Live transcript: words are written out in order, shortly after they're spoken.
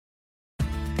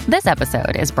This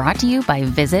episode is brought to you by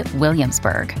Visit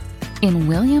Williamsburg. In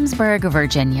Williamsburg,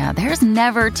 Virginia, there's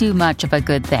never too much of a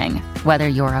good thing. Whether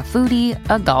you're a foodie,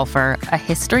 a golfer, a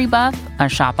history buff, a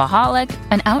shopaholic,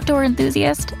 an outdoor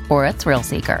enthusiast, or a thrill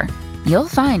seeker, you'll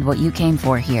find what you came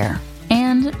for here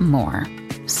and more.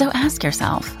 So ask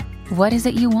yourself, what is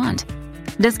it you want?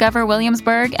 Discover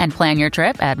Williamsburg and plan your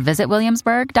trip at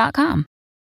visitwilliamsburg.com.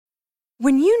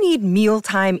 When you need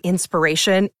mealtime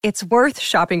inspiration, it's worth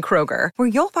shopping Kroger, where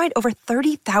you'll find over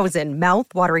 30,000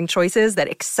 mouth-watering choices that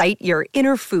excite your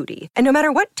inner foodie. And no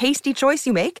matter what tasty choice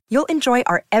you make, you'll enjoy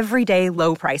our everyday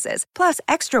low prices, plus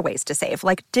extra ways to save,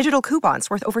 like digital coupons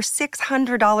worth over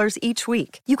 $600 each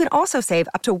week. You can also save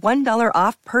up to $1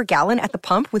 off per gallon at the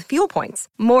pump with fuel points.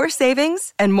 More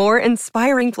savings and more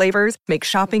inspiring flavors make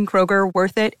shopping Kroger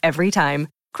worth it every time.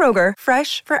 Kroger,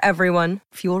 fresh for everyone.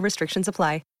 Fuel restrictions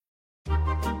apply.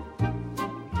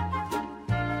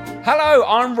 Hello,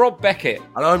 I'm Rob Beckett.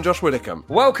 And I'm Josh Widdicombe.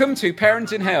 Welcome to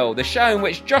Parenting Hell, the show in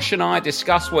which Josh and I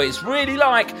discuss what it's really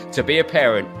like to be a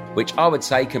parent, which I would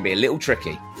say can be a little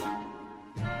tricky.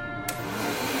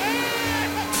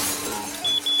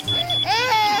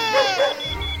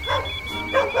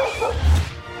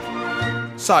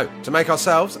 So, to make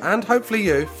ourselves, and hopefully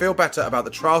you, feel better about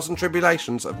the trials and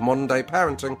tribulations of modern-day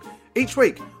parenting, each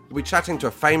week we'll be chatting to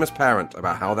a famous parent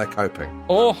about how they're coping.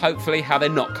 Or hopefully how they're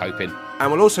not coping. And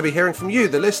we'll also be hearing from you,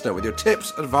 the listener, with your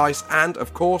tips, advice, and,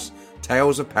 of course,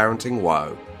 tales of parenting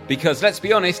woe. Because, let's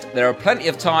be honest, there are plenty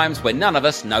of times when none of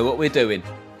us know what we're doing.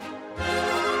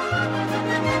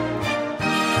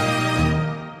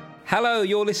 Hello,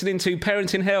 you're listening to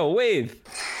Parenting Hell with...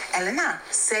 Eleanor,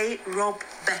 say Rob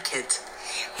Beckett.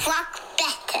 Rob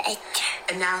Beckett.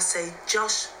 And now say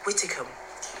Josh Widdicombe.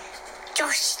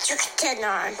 Josh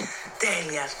Widdicombe.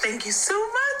 Dahlia, thank you so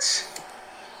much.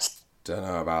 Don't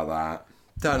know about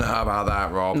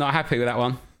that, Rob. Not happy with that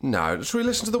one. No, should we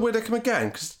listen to the Widdicombe again?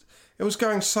 Because it was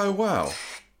going so well.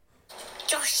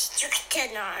 Josh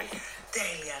Widdicombe.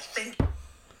 Dahlia, thank you.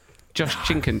 Josh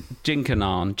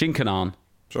Jinkanan.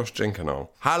 Josh Jinkanol.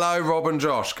 Hello, Rob and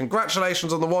Josh.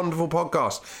 Congratulations on the wonderful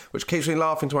podcast, which keeps me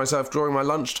laughing to myself during my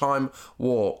lunchtime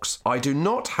walks. I do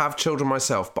not have children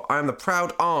myself, but I am the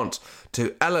proud aunt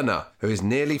to Eleanor, who is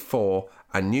nearly 4,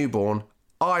 and newborn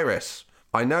Iris.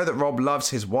 I know that Rob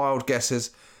loves his wild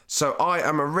guesses, so I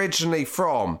am originally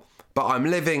from, but I'm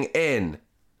living in.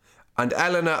 And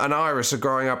Eleanor and Iris are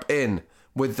growing up in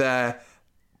with their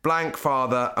blank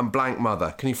father and blank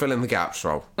mother. Can you fill in the gaps,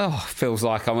 Rob? Oh, feels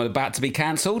like I'm about to be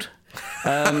cancelled.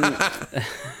 Shall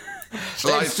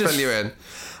I fill you in?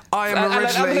 I am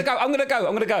originally... I'm going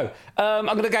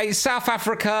to go South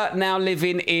Africa, now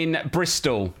living in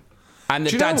Bristol. And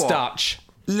the dad's Dutch.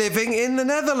 Living in the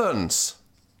Netherlands.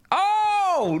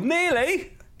 Oh,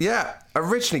 nearly. Yeah,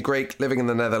 originally Greek, living in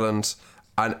the Netherlands.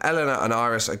 And Eleanor and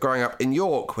Iris are growing up in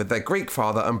York with their Greek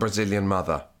father and Brazilian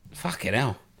mother. Fucking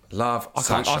hell. Love.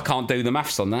 I can't do the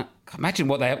maths on that. Imagine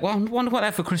what they have. Well, I wonder what they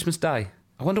have for Christmas Day.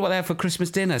 I wonder what they have for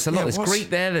Christmas dinner. It's a lot. There's Greek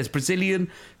there, there's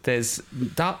Brazilian, there's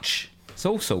Dutch. It's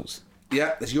all sorts.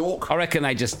 Yeah, there's York. I reckon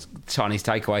they just Chinese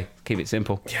takeaway. Keep it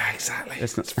simple. Yeah, exactly.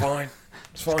 It's fine.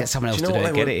 It's fine. Get someone else to do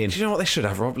it. Get it in. Do you know what they should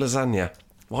have, Rob? Lasagna.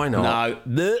 Why not?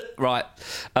 No. Right.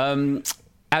 How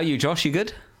are you, Josh? You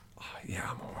good? Oh, yeah,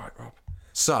 I'm all right, Rob.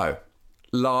 So,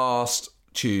 last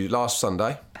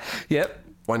Sunday. Yep.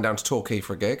 Went down to Torquay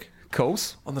for a gig.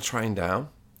 Course. On the train down.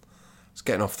 Was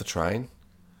getting off the train.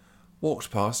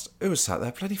 Walked past. Who was sat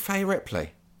there? Bloody Faye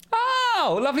Ripley.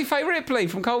 Oh, lovely Faye Ripley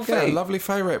from Cold Feet. Yeah, lovely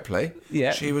Faye Ripley.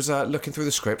 Yeah. She was looking through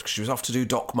the script because she was off to do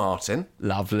Doc Martin.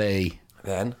 Lovely.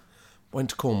 Then went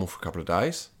to Cornwall for a couple of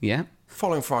days. Yeah.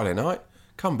 Following Friday night,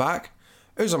 come back.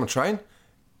 Who's on the train?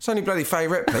 It's only bloody Faye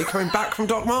Ripley coming back from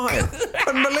Doc Martin.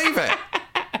 Couldn't believe it.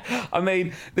 I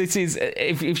mean, this is...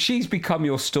 If she's become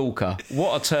your stalker,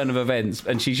 what a turn of events,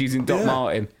 and she's using Doc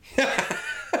Martin.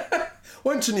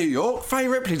 Went to New York, Faye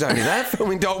Ripley's only there,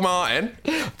 filming Doc Martin.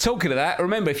 Talking of that,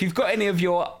 remember, if you've got any of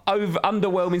your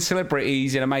underwhelming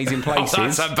celebrities in amazing places... Oh,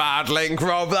 that's a bad link,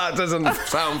 Rob. That doesn't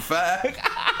sound fair.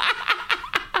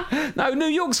 No, New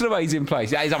York's an amazing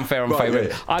place. That is unfair on Faye Ripley.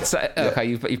 Yeah. I'd say... Okay,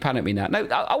 you've panicked me now. No,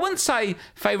 I wouldn't say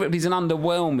Faye Ripley's an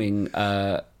underwhelming...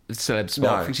 celeb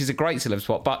spot. I think she's a great celeb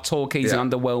spot, but Torquay's an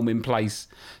underwhelming place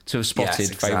to have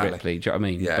spotted Faye Ripley. Do you know what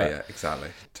I mean? Yeah, exactly.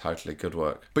 Totally. Good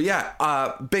work. But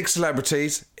yeah, big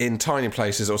celebrities in tiny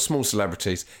places or small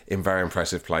celebrities in very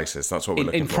impressive places. That's what we're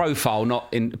looking for.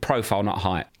 In profile, not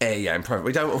height. Yeah, in profile.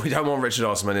 We don't want Richard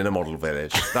Osman in a model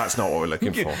village. That's not what we're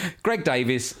looking for. Greg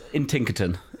Davies in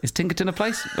Tinkerton. Is Tinkerton a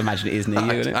place? I imagine it is near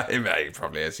you, isn't it? It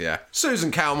probably is, yeah.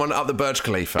 Susan Cowman up the Burj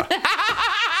Khalifa.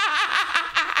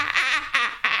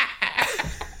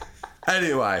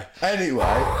 Anyway,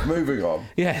 moving on.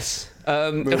 Yes.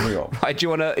 Moving on. Right, do you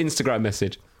want an Instagram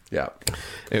message? Yeah.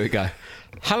 Here we go.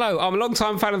 Hello, I'm a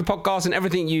long-time fan of the podcast and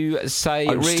everything you say.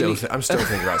 I'm still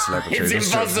thinking about celebrities. It's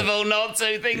impossible not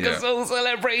to think of all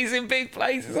celebrities in big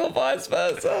places or vice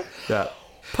versa. Yeah.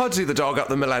 Pudsey the dog up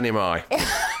the Millennium Eye.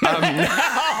 Oh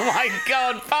my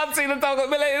God, Pudsey the dog at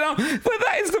Millennium Eye. But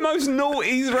that is the most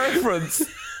naughties reference.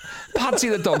 Pudsey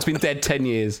the dog's been dead 10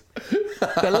 years.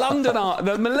 The London Eye,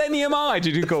 the Millennium Eye,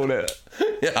 did you call it?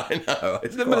 Yeah, I know.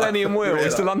 It's the Millennium Wheel.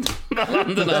 It's the London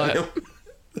Eye.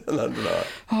 The London Eye.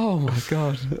 Oh my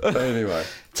God. Anyway.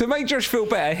 To make Josh feel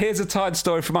better, here's a tired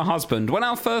story from my husband. When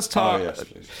my first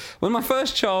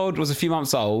child was a few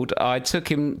months old, I took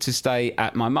him to stay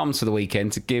at my mum's for the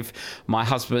weekend to give my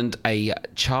husband a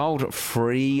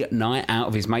child-free night out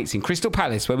of his mates in Crystal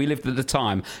Palace, where we lived at the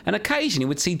time. And occasionally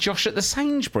would see Josh at the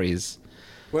Sainsbury's.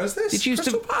 Where's this?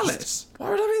 Crystal Palace? Why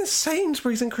would I be in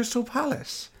Sainsbury's in Crystal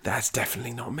Palace? That's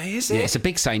definitely not me, is it? Yeah, it's a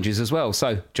big Sainsbury's as well.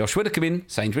 So, Josh would have come in,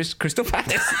 Sainsbury's, Crystal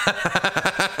Palace.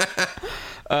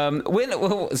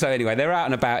 So anyway, they're out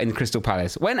and about in Crystal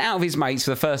Palace. Went out of his mates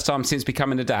for the first time since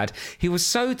becoming a dad. He was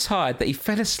so tired that he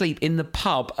fell asleep in the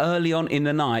pub early on in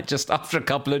the night, just after a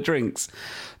couple of drinks.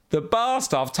 The bar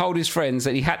staff told his friends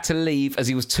that he had to leave as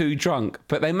he was too drunk,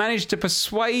 but they managed to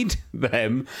persuade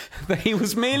them that he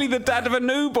was merely the dad of a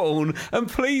newborn, and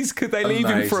please could they leave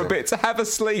him for a bit to have a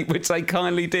sleep, which they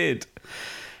kindly did.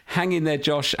 Hang in there,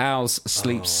 Josh. Owls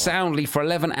sleep soundly for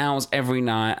 11 hours every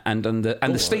night, and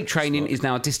the sleep training is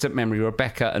now a distant memory.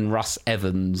 Rebecca and Russ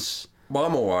Evans. Well,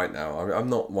 I'm all right now. I'm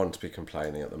not one to be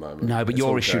complaining at the moment. No, but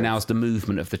your issue now is the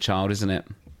movement of the child, isn't it?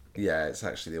 Yeah, it's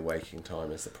actually the waking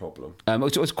time is the problem.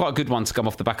 It was quite a good one to come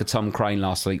off the back of Tom Crane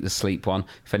last week, the sleep one,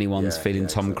 if anyone's feeling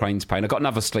Tom Crane's pain. I've got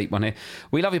another sleep one here.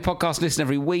 We love your podcast, listen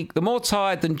every week. The More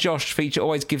Tired Than Josh feature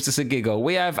always gives us a giggle.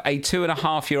 We have a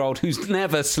 2.5-year-old who's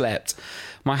never slept.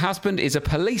 My husband is a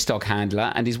police dog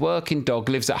handler and his working dog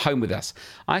lives at home with us.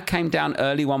 I came down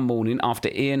early one morning after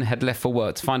Ian had left for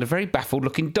work to find a very baffled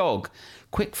looking dog.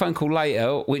 Quick phone call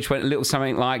later, which went a little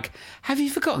something like, have you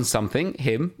forgotten something?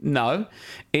 Him? No.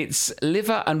 It's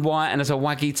liver and white and has a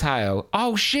waggy tail.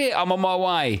 Oh shit, I'm on my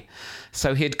way.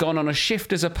 So he had gone on a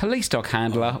shift as a police dog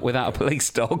handler without a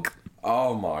police dog.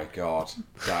 Oh my God,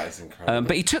 that is incredible.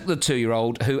 But he took the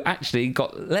 2-year-old who actually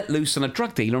got let loose on a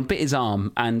drug dealer and bit his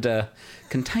arm and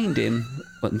contained him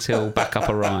until backup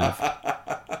arrived.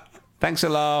 Thanks for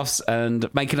laughs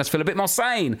and making us feel a bit more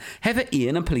sane. Heather,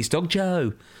 Ian and police dog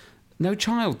Joe. No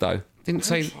child, though. Didn't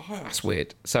say... child. That's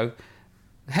weird. So,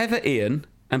 Heather, Ian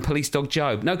and police dog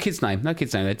Joe. No kid's name. But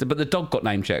the dog got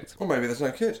name checked. Well, maybe there's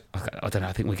no kid. Okay, I don't know.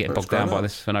 I think we're getting bogged down by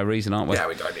this for no reason, aren't we? Yeah,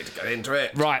 we don't need to get into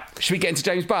it. Right. Should we get into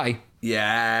James Bay?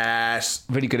 Yes.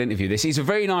 Really good interview, this. He's a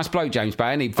very nice bloke, James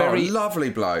Bay, isn't he? Very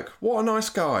lovely bloke. What a nice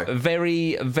guy.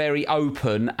 Very, very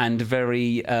open and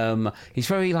very... he's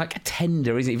very,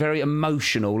 tender, isn't he? Very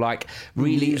emotional,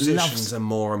 really Musicians loves... are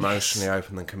more emotionally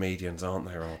open than comedians, aren't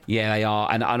they, Rob? Yeah, they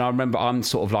are. And I remember I'm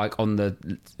sort of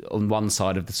on one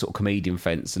side of the sort of comedian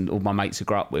fence and all my mates I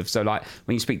grew up with. So,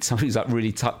 when you speak to somebody who's,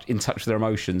 really in touch with their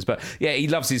emotions. But, yeah, he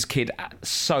loves his kid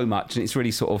so much and it's really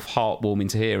sort of heartwarming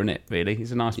to hear, isn't it, really?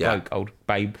 He's a nice bloke. Old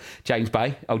babe, James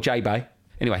Bay. Oh, J Bay.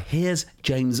 Anyway, here's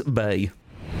James Bay.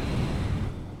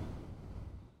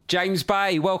 James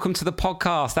Bay, welcome to the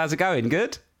podcast. How's it going?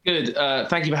 Good? Good.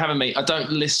 Thank you for having me. I don't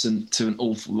listen to an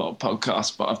awful lot of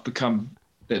podcasts, but I've become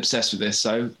a bit obsessed with this,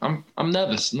 so I'm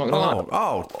nervous. I'm not going to lie.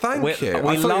 Oh, thank you.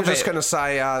 I thought you were just going to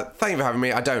say, thank you for having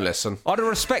me. I don't listen. I'd have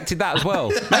respected that as well.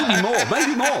 Maybe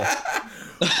more.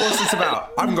 What's this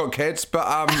about? I haven't got kids,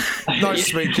 but nice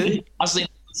to meet you. I've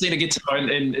seen a guitar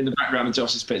in the background of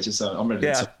Josh's picture, so I'm ready.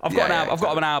 Yeah, I've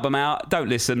got an album out. Don't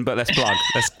listen, but let's plug.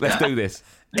 Let's do this.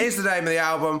 Here's the name of the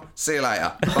album. See you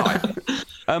later. Bye.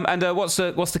 And what's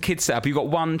the kid setup? You got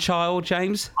one child,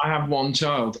 James? I have one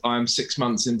child. I'm 6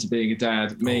 months into being a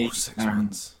dad. Me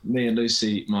and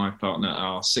Lucy, my partner,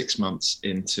 are 6 months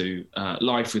into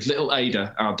life with little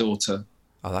Ada, our daughter.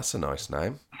 Oh, that's a nice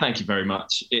name. Thank you very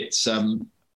much. It's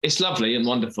lovely and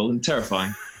wonderful and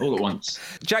terrifying all at once.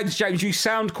 James, you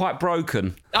sound quite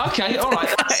broken. Okay, all right.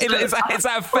 Is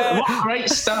that fair? What a great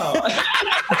start.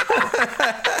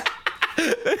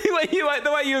 The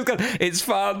way you was going, it's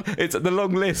fun. It's the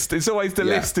long list. It's always the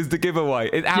list is the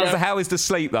giveaway. How is the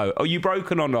sleep though? Are you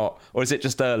broken or not, or is it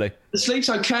just early? The sleep's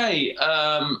okay.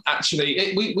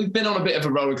 Actually, we've been on a bit of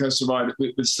a roller coaster ride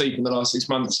with sleep in the last 6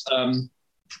 months, and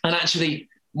actually.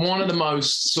 One of the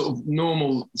most sort of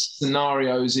normal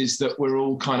scenarios is that we're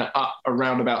all kind of up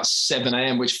around about 7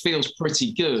 a.m., which feels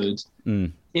pretty good.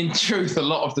 In truth, a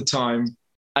lot of the time,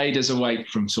 Ada's awake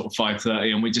from sort of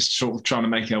 5:30, and we're just sort of trying to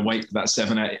make her awake for that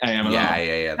 7 a.m. alarm.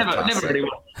 Yeah. Never really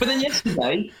worked. But then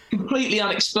yesterday, completely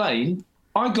unexplained,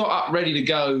 I got up ready to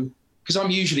go because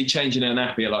I'm usually changing her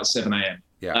nappy at like 7 a.m.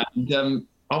 Yeah. And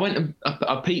I went and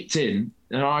I peeked in,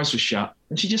 and her eyes were shut,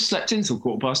 and she just slept in till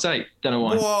 8:15. Don't know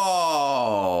why.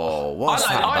 Whoa! What's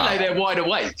that about? I lay there wide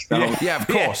awake. Yeah, of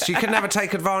course. You can never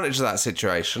take advantage of that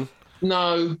situation.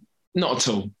 No, not at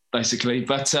all, basically.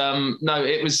 But no,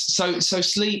 it was so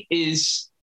sleep is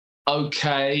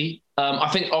okay. I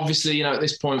think obviously, at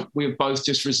this point we're both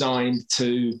just resigned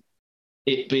to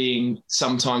it being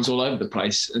sometimes all over the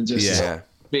place and just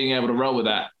being able to roll with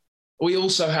that. We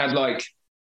also had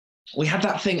we had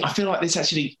that thing. I feel like it's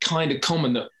actually kind of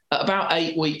common that at about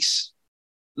 8 weeks,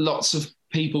 lots of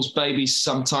people's babies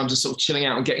sometimes are sort of chilling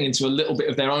out and getting into a little bit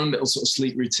of their own little sort of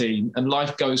sleep routine. And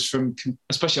life goes from,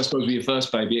 especially I suppose with your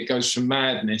first baby, it goes from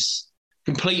madness,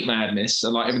 complete madness,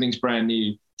 and like everything's brand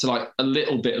new, to like a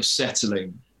little bit of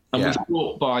settling. And we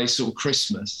thought by sort of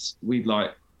Christmas, we'd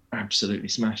absolutely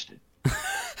smashed it.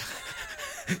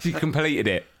 You completed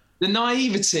it. The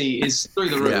naivety is through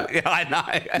the roof. Yeah, I know.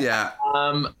 Yeah.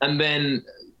 And then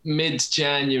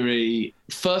mid-January,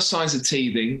 first signs of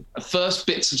teething, first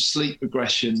bits of sleep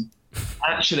regression.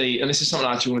 Actually, and this is something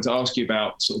I actually wanted to ask you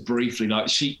about sort of briefly,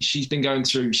 she's been going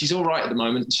through, she's all right at the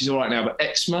moment, she's all right now, but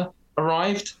eczema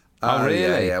arrived. Oh,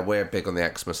 really? Yeah, we're big on the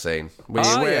eczema scene.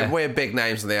 We're big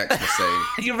names on the eczema scene.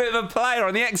 You're a bit of a player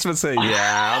on the eczema scene.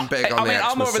 Yeah, I'm big on the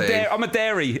eczema scene. I'm a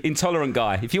dairy intolerant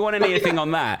guy. If you want anything on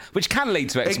that, which can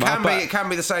lead to eczema. It can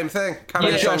be the same thing.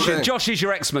 Josh is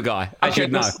your eczema guy, as you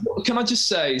know. Can I just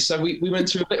say, so we went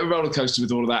through a bit of a roller coaster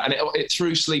with all of that, and it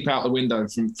threw sleep out the window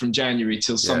from January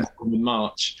till sometime in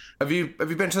March. Have you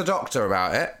been to the doctor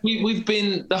about it? We've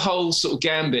been the whole sort of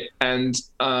gambit, and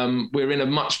we're in a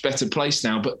much better place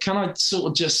now. But can I sort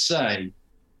of just say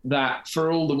that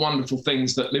for all the wonderful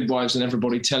things that midwives and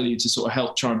everybody tell you to sort of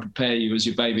help try and prepare you as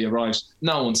your baby arrives,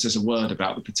 no one says a word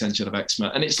about the potential of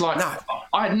eczema. And it's like, no.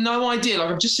 I had no idea.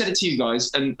 I've just said it to you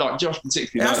guys, and Josh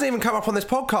particularly. It hasn't even come up on this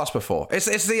podcast before. It's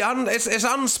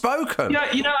unspoken.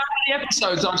 You know how many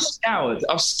episodes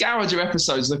I've scoured your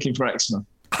episodes looking for eczema.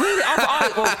 Really?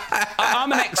 I'm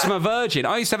an eczema virgin.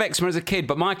 I used to have eczema as a kid,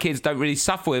 but my kids don't really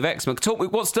suffer with eczema. Talk me.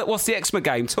 What's the eczema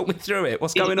game? Talk me through it.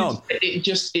 What's going on? It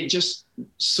just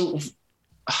sort of,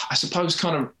 I suppose,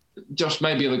 kind of. Josh,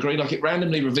 maybe you'll agree. It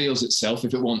randomly reveals itself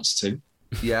if it wants to.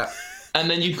 Yeah. And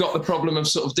then you've got the problem of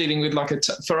sort of dealing with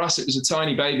for us, it was a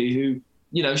tiny baby who,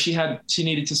 she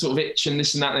needed to sort of itch and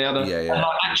this and that and the other. Yeah. And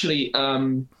actually,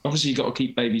 obviously, you've got to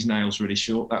keep babies' nails really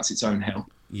short. That's its own hell.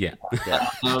 Yeah.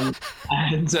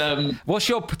 What's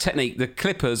your technique? The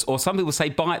clippers, or some people say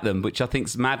bite them, which I think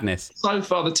is madness. So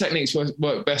far, the techniques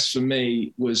work best for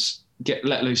me was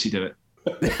let Lucy do it.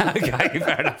 Okay,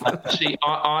 fair enough.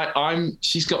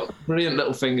 She's got brilliant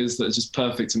little fingers that are just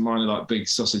perfect, and mine are like big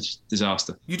sausage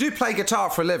disaster. You do play guitar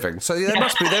for a living, so there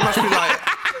must be like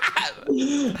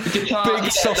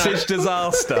big sausage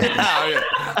disaster.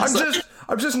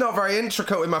 I'm just not very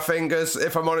intricate with my fingers,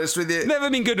 if I'm honest with you. Never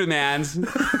been good with my hands.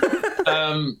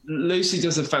 Lucy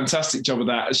does a fantastic job of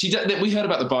that. We heard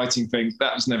about the biting thing.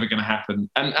 That was never going to happen.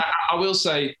 And I will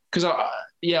say, because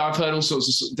I've heard all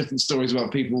sorts of different stories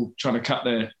about people trying to cut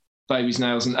their baby's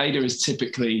nails. And Ada is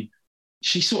typically,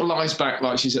 she sort of lies back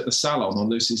like she's at the salon on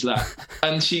Lucy's lap.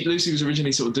 And Lucy was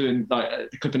originally sort of doing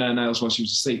clipping her nails while she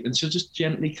was asleep. And she'll just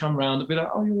gently come round and be like,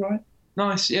 "Oh, you're right.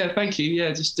 Nice. Yeah, thank you.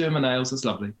 Yeah, just doing my nails. That's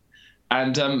lovely."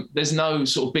 And there's no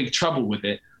sort of big trouble with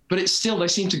it. But it's still, they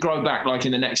seem to grow back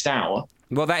in the next hour.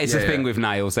 Well, that is the thing with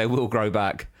nails. They will grow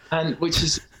back. And which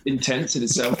is intense in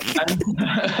itself.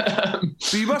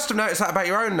 So you must have noticed that about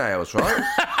your own nails, right?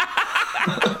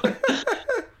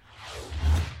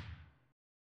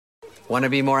 Want to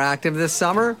be more active this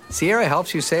summer? Sierra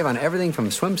helps you save on everything from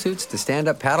swimsuits to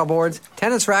stand-up paddleboards,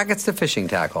 tennis rackets to fishing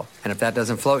tackle. And if that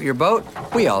doesn't float your boat,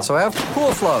 we also have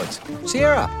pool floats.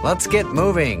 Sierra, let's get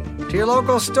moving to your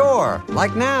local store,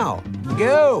 like now.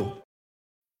 Go!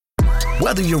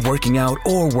 Whether you're working out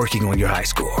or working on your high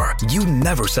score, you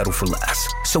never settle for less.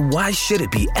 So why should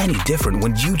it be any different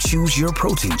when you choose your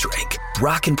protein drink?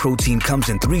 Rockin' Protein comes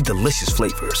in 3 delicious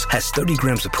flavors, has 30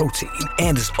 grams of protein,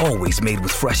 and is always made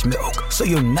with fresh milk, so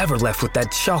you're never left with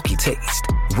that chalky taste.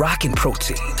 Rockin'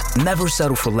 Protein. Never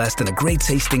settle for less than a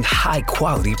great-tasting,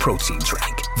 high-quality protein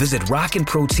drink. Visit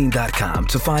rockinprotein.com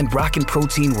to find Rockin'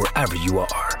 Protein wherever you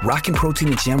are. Rockin' Protein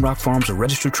and Shamrock Farms are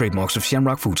registered trademarks of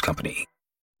Shamrock Foods Company.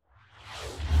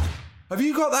 Have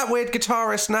you got that weird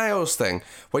guitarist nails thing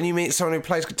when you meet someone who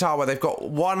plays guitar where they've got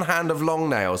one hand of long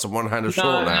nails and one hand of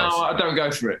short nails? No, I don't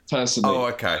go for it, personally. Oh,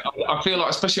 okay. I feel like,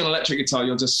 especially on electric guitar,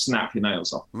 you'll just snap your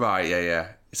nails off. Right, yeah.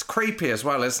 It's creepy as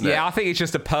well, isn't it? Yeah, I think it's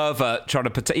just a pervert trying to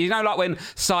protect. You know, like when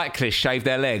cyclists shave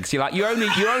their legs. You're like, you're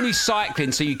only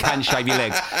cycling so you can shave your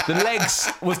legs. The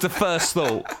legs was the first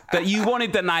thought. That you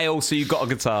wanted the nail, so you got a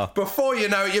guitar. Before you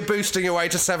know it, you're boosting your way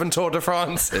to 7 Tour de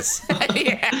France's.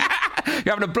 Yeah.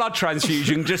 You're having a blood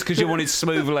transfusion just because you wanted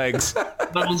smooth legs.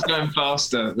 No one's going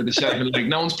faster with a shaven leg.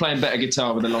 No one's playing better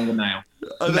guitar with a longer nail.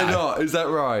 Are they not? Is that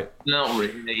right? Not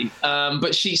really.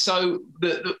 But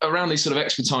around this sort of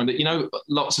extra time that, you know,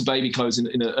 lots of baby clothes in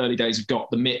the early days have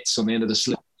got the mitts on the end of the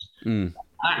slip.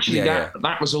 Actually,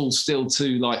 that was all still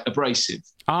too, like, abrasive.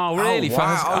 Oh, really? Oh,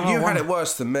 wow. You had it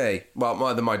worse than me. Well,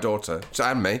 more than my daughter.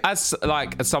 And me. As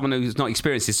someone who's not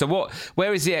experienced this, so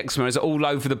where is the eczema? Is it all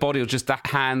over the body or just the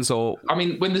hands? Or I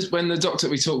mean, when the doctor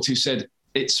we talked to said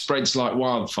it spreads like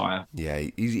wildfire. Yeah,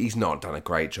 he's not done a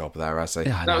great job there, has he?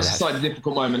 Yeah, that was a slightly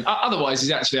difficult moment. Otherwise,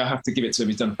 I have to give it to him.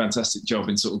 He's done a fantastic job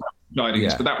in sort of guiding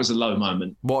us, but that was a low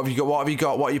moment. What have you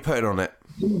got? What are you putting on it?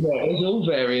 There's all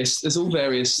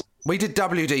various. We did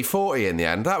WD-40 in the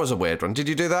end. That was a weird one. Did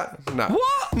you do that? No.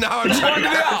 What? No, I'm joking.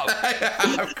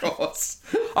 Yeah, of course.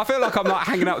 I feel like I'm like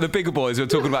hanging out with the bigger boys who are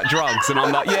talking about drugs, and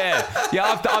I'm like,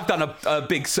 I've done a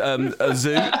big a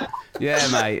zoo. Yeah,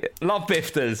 mate. Love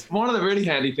bifters. One of the really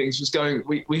handy things was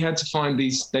we had to find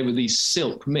these. They were these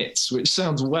silk mitts, which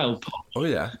sounds posh. Oh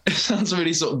yeah. It sounds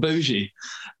really sort of bougie,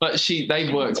 but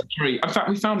they worked a treat. In fact,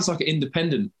 we found it's like an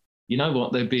independent. You know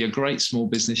what? There'd be a great small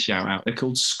business shout out. They're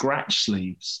called Scratch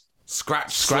Sleeves.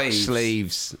 Scratch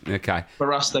sleeves. Okay.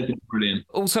 For us, they've been brilliant.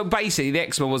 Also, basically, the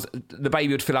eczema was the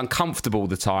baby would feel uncomfortable all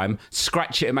the time,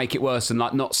 scratch it and make it worse, and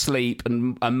like not sleep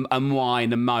and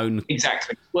whine and moan.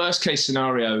 Exactly. Worst case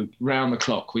scenario, round the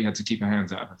clock, we had to keep our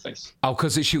hands out of her face. Oh,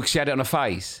 because she had it on her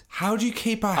face. How do you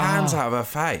keep her hands out of her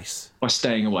face? By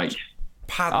staying awake.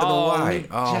 Pad them away.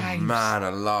 Oh, man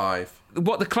alive.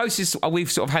 What the closest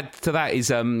we've sort of had to that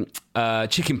is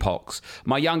chicken pox.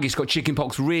 My youngest got chicken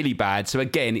pox really bad. So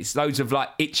again, it's loads of like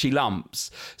itchy lumps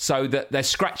so that they're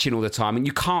scratching all the time. And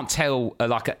you can't tell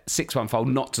like a 6-month-old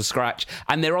not to scratch.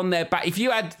 And they're on their back. If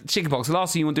you had chicken pox, the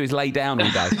last thing you want to do is lay down all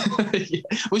day. Yeah.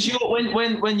 Was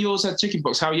when yours had chicken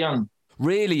pox, how young?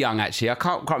 Really young, actually. I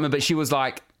can't quite remember. But she was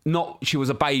like... she was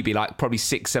a baby, like probably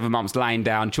 6-7 months laying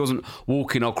down. She wasn't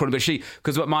walking or crawling, but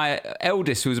because my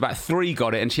eldest, who was about 3,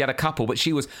 got it, and she had a couple, but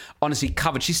she was honestly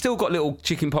covered. She's still got little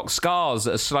chickenpox scars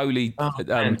that are slowly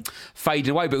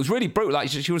fading away, but it was really brutal. Like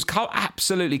she was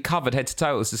absolutely covered head to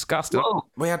toe. It was disgusting. Whoa.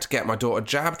 We had to get my daughter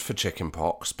jabbed for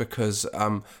chickenpox because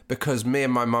me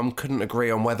and my mum couldn't agree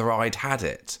on whether I'd had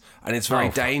it, and it's very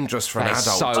dangerous for an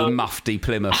adult. So mufti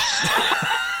Plymouth.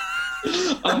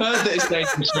 I heard that it's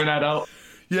dangerous for an adult.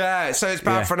 Yeah, so it's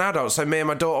bad for an adult. So me and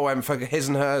my daughter went for his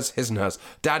and hers.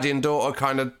 Daddy and daughter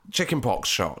kind of chickenpox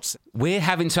shots. We're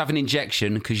having to have an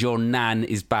injection because your nan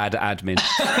is bad at admin.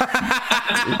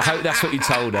 I hope that's what you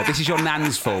told her. This is your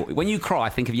nan's fault. When you cry,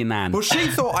 think of your nan. Well, she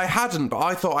thought I hadn't, but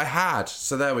I thought I had.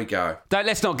 So there we go.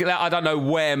 Let's not get that. I don't know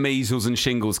where measles and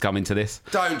shingles come into this.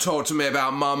 Don't talk to me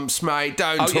about mumps, mate.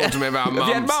 Don't talk to me about mumps. Have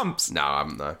you had mumps? No, I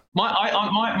haven't, no.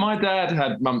 My dad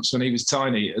had mumps when he was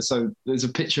tiny. So there's a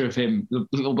picture of him, the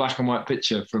little black and white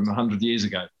picture from 100 years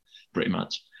ago, pretty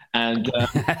much. And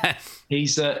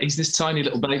he's this tiny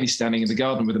little baby standing in the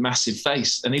garden with a massive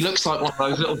face, and he looks like one of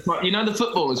those little, you know, the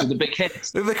footballers with the big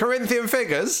heads, the Corinthian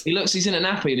figures. He's in a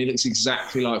nappy, and he looks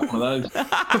exactly like one of those.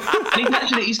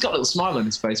 And he's got a little smile on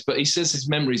his face, but he says his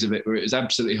memories of it where it was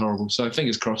absolutely horrible. So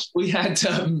fingers crossed. We had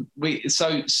so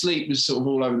sleep was sort of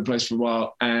all over the place for a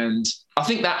while, and I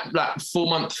think that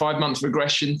 5-month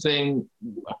regression thing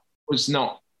was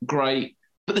not great.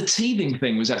 But the teething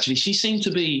thing was actually, she seemed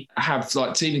to have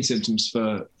like teething symptoms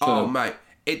for... Oh, mate,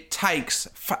 it takes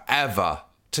forever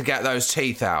to get those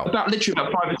teeth out. About 5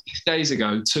 or 6 days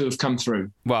ago, 2 have come through.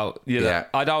 Well, yeah.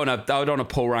 I don't want to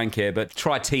pull rank here, but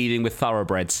try teething with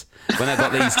thoroughbreds when they've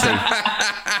got these teeth.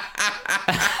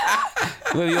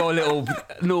 With your little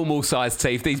normal sized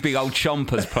teeth, these big old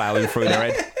chompers ploughing through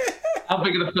their head. How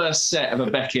big are the first set of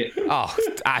a Beckett? Oh,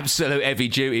 absolute heavy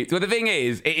duty. Well, the thing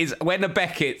is, it is when the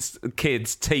Beckett's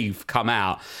kids' teeth come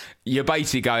out, you're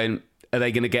basically going, are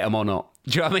they going to get them or not?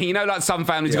 Do you know what I mean? You know, like some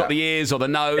families got the ears or the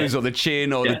nose or the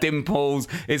chin or the dimples.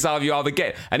 It's either you either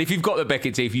get. And if you've got the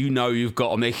Beckett teeth, you know you've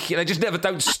got them. They just never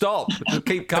don't stop. Just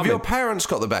keep coming. Have your parents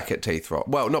got the Beckett teeth, Rob?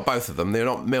 Well, not both of them. They're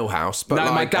not Millhouse. But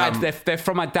no, my dad, they're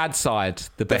from my dad's side.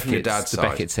 The Beckett's, the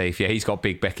Beckett teeth. Yeah, he's got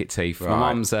big Beckett teeth. Right.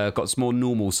 My mum's got small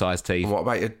normal sized teeth. And what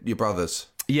about your brothers?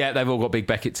 Yeah, they've all got big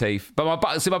Beckett teeth. But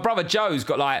my brother Joe's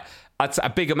got like I'd say a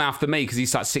bigger mouth than me because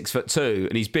he's like 6'2"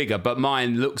 and he's bigger, but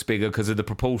mine looks bigger because of the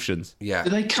proportions. Yeah. Do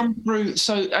they come through?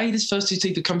 So Ada's first 2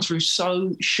 teeth have come through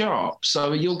so sharp.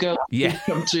 So your girl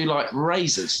come through like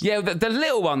razors. Yeah, the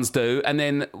little ones do, and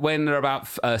then when they're about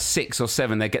 6 or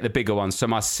 7, they get the bigger ones. So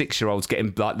my 6-year-old's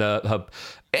getting like her.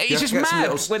 It's just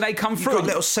mad when they come through. You've got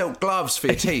little silk gloves for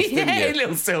your teeth, didn't you?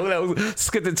 little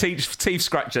teeth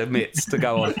scratcher mitts to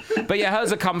go on. But yeah,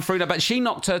 hers have come through now. But she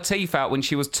knocked her teeth out when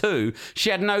she was 2. She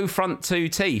had no front 2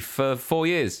 teeth for 4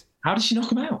 years. How did she knock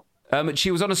them out?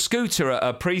 She was on a scooter at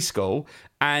a preschool,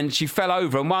 and she fell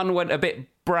over, and one went a bit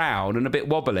brown and a bit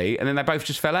wobbly, and then they both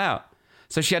just fell out.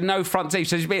 So she had no front teeth.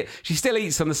 So she still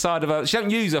eats on the side of her. She don't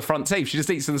use her front teeth. She just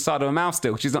eats on the side of her mouth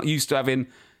still. She's not used to having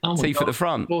teeth at the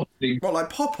front. What, like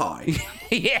Popeye?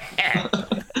 Yeah.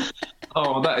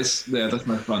 Oh, that's no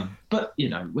fun. But,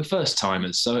 we're first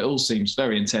timers, so it all seems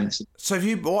very intense. So have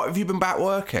you been back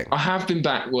working? I have been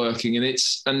back working,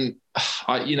 and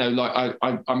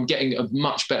I'm getting a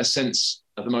much better sense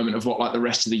at the moment of what like the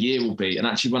rest of the year will be. And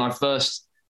actually, when I first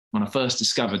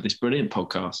discovered this brilliant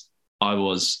podcast, I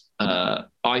was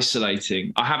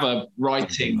isolating. I have a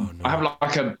writing. I have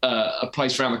like a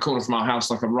place around the corner from our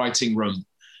house, like a writing room,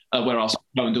 where I'll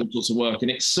go and do all sorts of work, and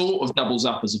it sort of doubles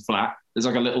up as a flat. There's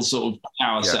like a little sort of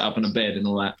shower set up and a bed and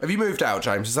all that. Have you moved out,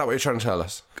 James? Is that what you're trying to tell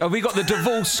us? Have we got the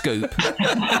divorce scoop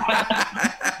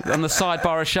on the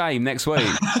sidebar of shame next week?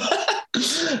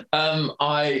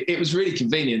 It was really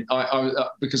convenient.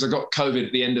 Because I got COVID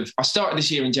at the end of. I started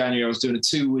this year in January. I was doing a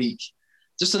 2-week.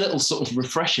 Just a little sort of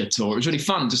refresher tour. It was really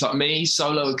fun, just like me,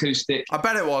 solo acoustic. I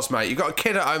bet it was, mate. You've got a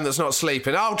kid at home that's not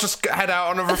sleeping. I'll just head out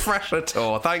on a refresher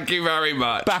tour. Thank you very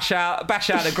much. Bash out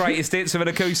the greatest hits of an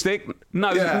acoustic. No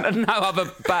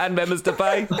other band members to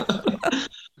pay.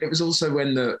 It was also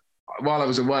while I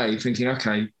was away, thinking,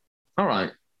 okay, all right,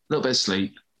 a little bit of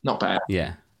sleep, not bad.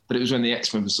 Yeah. But it was when the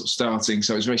eczema was sort of starting,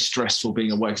 so it was very stressful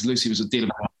being away because Lucy was dealing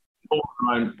with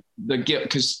the guilt,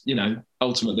 because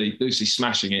ultimately Lucy's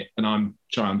smashing it and I'm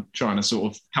trying to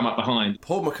sort of come up behind.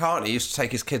 Paul McCartney used to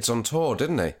take his kids on tour,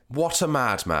 didn't he? What a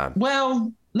madman.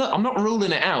 Well, look, I'm not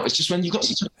ruling it out. It's just when you've got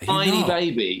such a tiny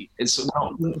baby, it's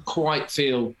not quite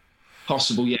feel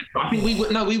possible yet. But I think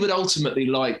we would ultimately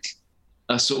like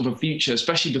a sort of a future,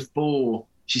 especially before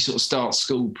she sort of starts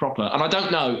school proper. And I don't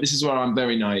know, this is where I'm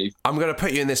very naive. I'm going to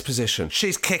put you in this position.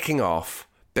 She's kicking off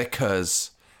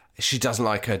because she doesn't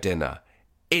like her dinner.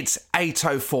 It's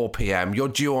 8:04 p.m. You're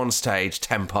due on stage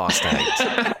 10 past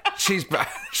 8. She's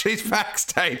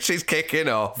backstage. She's kicking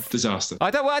off. Disaster.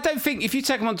 I don't think if you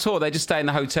take them on tour, they just stay in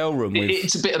the hotel room.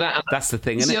 It's a bit of that. That's the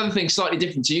thing, isn't it? The other thing, slightly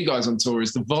different to you guys on tour,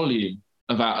 is the volume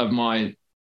of my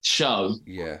show.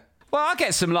 Yeah. Well, I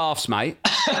get some laughs, mate.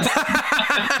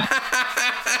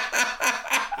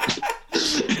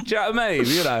 Do you know what I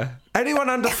mean? Anyone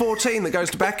under 14 that goes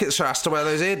to Beckett's show has to wear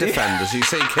those ear defenders. You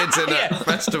see kids in a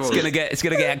festival. It's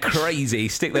gonna get crazy.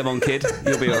 Stick them on, kid.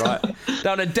 You'll be all right.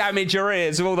 Don't want to damage your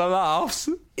ears with all the laughs.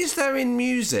 Is there in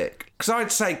music? Because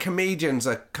I'd say comedians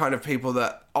are kind of people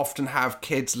that often have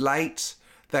kids late.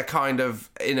 They're kind of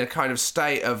in a kind of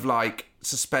state of like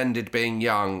suspended being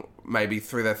young, maybe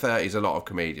through their 30s, a lot of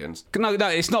comedians. No,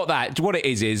 it's not that. What it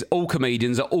is all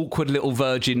comedians are awkward little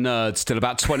virgin nerds till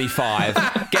about 25,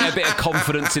 get a bit of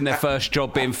confidence in their first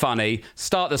job being funny,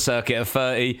 start the circuit at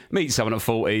 30, meet someone at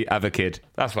 40, have a kid.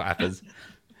 That's what happens.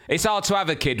 It's hard to have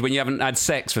a kid when you haven't had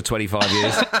sex for 25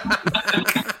 years.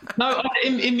 No,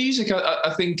 in music,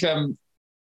 I think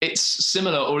it's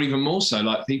similar, or even more so.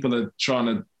 Like, people are trying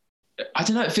to... I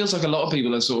don't know, it feels like a lot of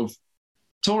people are sort of...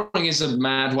 Touring is a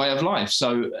mad way of life,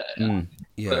 so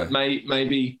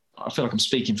maybe I feel like I'm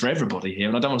speaking for everybody here,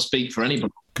 and I don't want to speak for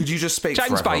anybody. Could you just speak James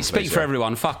for everyone? James Bay, speak for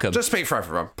everyone. Fuck them. Just speak for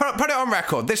everyone. Put it on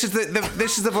record. This is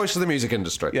the voice of the music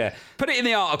industry. Yeah. Put it in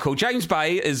the article. James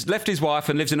Bay has left his wife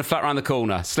and lives in a flat around the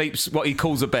corner. Sleeps what he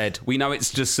calls a bed. We know it's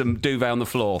just some duvet on the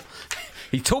floor.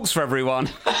 He talks for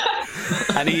everyone,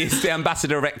 and he is the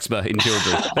ambassador of eczema in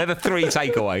children. They're the 3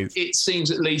 takeaways. It seems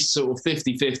at least sort of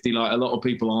 50-50, like a lot of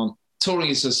people aren't. Touring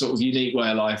is a sort of unique way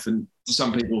of life, and for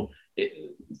some people,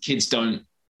 kids don't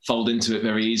fold into it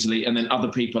very easily. And then other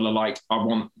people are like, I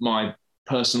want my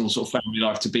personal sort of family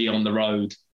life to be on the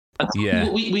road.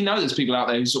 And we know there's people out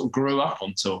there who sort of grew up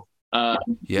on tour.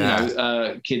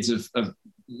 Kids of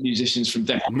musicians from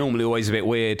decades. Normally always a bit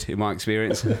weird, in my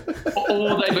experience.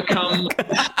 Or they become...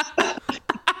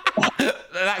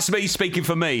 That that's me speaking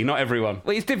for me, not everyone.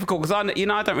 Well, it's difficult because I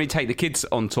don't really take the kids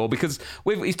on tour because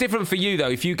it's different for you though.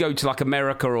 If you go to like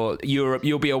America or Europe,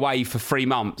 you'll be away for 3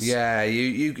 months. Yeah,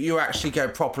 you actually go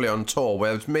properly on tour.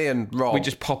 Whereas me and Rob, we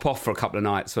just pop off for a couple of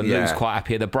nights. And Lou's quite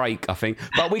happy at the break, I think.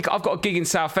 But I've got a gig in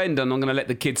Southend, and I'm going to let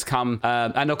the kids come.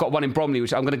 And I've got one in Bromley,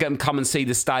 which I'm going to get them come and see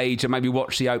the stage and maybe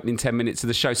watch the opening 10 minutes of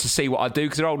the show to see what I do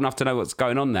because they're old enough to know what's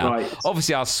going on now. Right.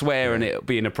 Obviously, I'll swear and it'll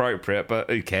be inappropriate, but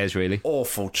who cares really?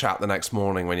 Awful chat the next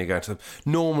morning when you go to.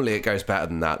 Normally, it goes better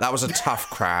than that. That was a tough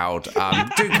crowd.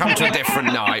 Do come to a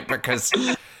different night because.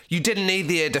 You didn't need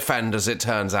the ear defenders, it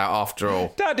turns out, after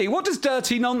all. Daddy, what does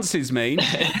dirty nonces mean? I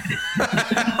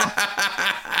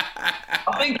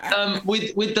think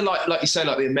with the like you say,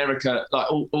 like the America, like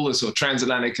all the sort of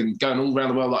transatlantic and going all around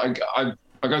the world. Like I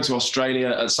go to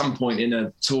Australia at some point in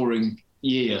a touring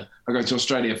year. I go to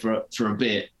Australia for a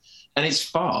bit, and it's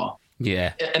far.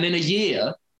 Yeah. And in a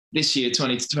year, this year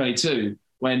 2022,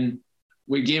 when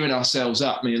we're gearing ourselves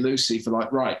up, me and Lucy, for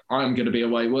like, right, I'm going to be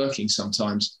away working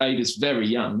sometimes. Ada's very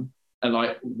young, and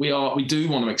like we do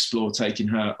want to explore taking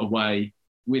her away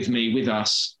with me, with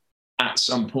us at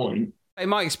some point. In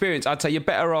my experience, I'd say you're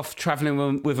better off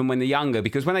travelling with them when they're younger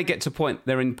because when they get to a point,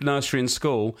 they're in nursery and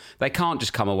school, they can't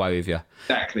just come away with you.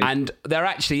 Exactly. And they're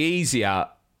actually easier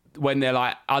when they're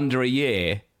like under a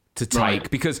year to take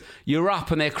because you're up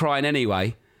and they're crying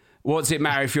anyway. What does it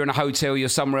matter if you're in a hotel, you're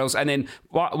somewhere else? And then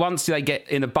once they get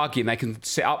in a buggy and they can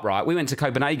sit upright, we went to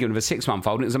Copenhagen with a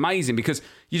 6-month-old and it was amazing because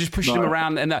you just push them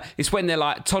around and it's when they're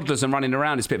like toddlers and running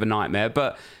around, it's a bit of a nightmare.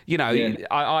 But, you know,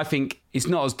 I think it's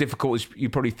not as difficult as you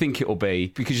probably think it'll be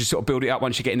because you sort of build it up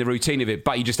once you get in the routine of it,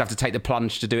 but you just have to take the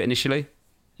plunge to do it initially.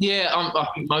 Yeah, I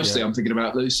think mostly I'm thinking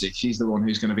about Lucy. She's the one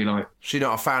who's going to be like... She's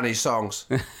not a fan of these songs?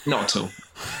 Not at all.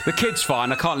 The kid's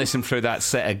fine. I can't listen through that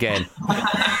set again.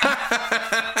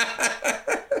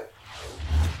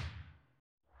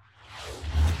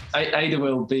 Ada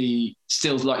will be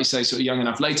still, like you say, sort of young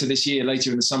enough. Later this year, later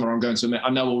in the summer, I'm going to America.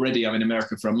 I know already I'm in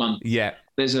America for a month. Yeah.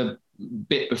 There's a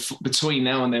bit between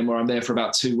now and then where I'm there for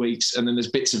about 2 weeks. And then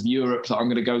there's bits of Europe that I'm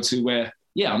going to go to where,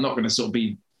 I'm not going to sort of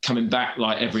be coming back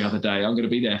like every other day. I'm going to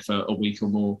be there for a week or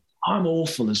more. I'm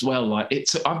awful as well. Like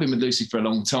I've been with Lucy for a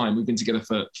long time. We've been together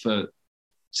for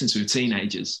since we were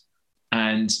teenagers.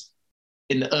 And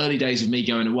in the early days of me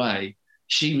going away,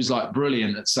 she was like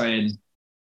brilliant at saying,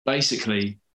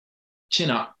 basically,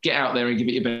 chin up, get out there and give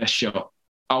it your best shot.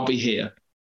 I'll be here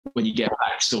when you get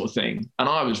back, sort of thing. And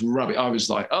I was rubbish. I was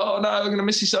like, oh no, I'm going to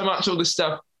miss you so much, all this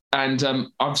stuff. And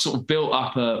I've sort of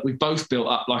we've both built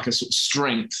up like a sort of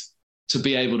strength to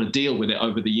be able to deal with it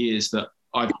over the years that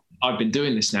I've been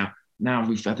doing this now. Now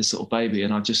we've had this little baby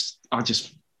and I just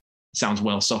sounds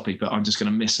well soppy, but I'm just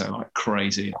going to miss her like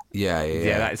crazy. Yeah,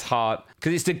 that is hard.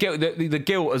 Because it's the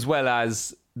guilt as well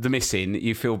as the missing.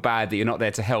 You feel bad that you're not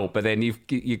there to help, but then you've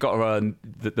got to earn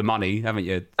the money, haven't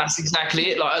you? That's exactly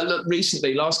it. Like look,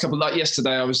 recently, like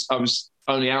yesterday, I was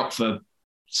only out for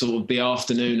sort of the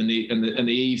afternoon and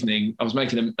the evening. I was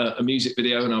making a music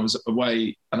video and I was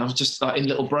away, and I was just like in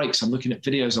little breaks. I'm looking at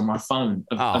videos on my phone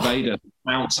of Ada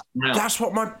bouncing around. That's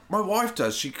what my wife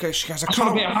does. She goes,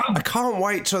 I can't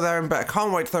wait till they're in bed. I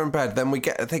can't wait till they're in bed. Then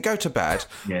they go to bed,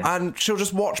 and she'll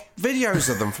just watch videos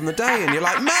of them from the day, and you're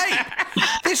like, mate,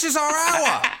 this is our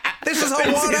hour. This is our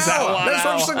 1 hour. Let's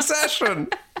watch Succession.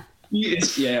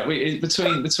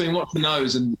 Between watching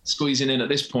those and squeezing in at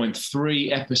this point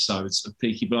 3 episodes of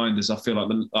Peaky Blinders, I feel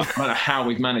like I don't know how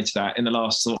we've managed that in the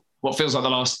last what feels like the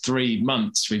last 3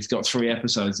 months. We've got 3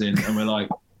 episodes in, and we're like,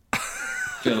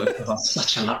 feel like that's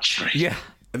such a luxury. Yeah.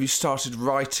 Have you started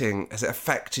writing? Has it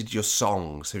affected your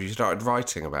songs? Have you started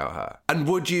writing about her? And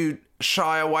would you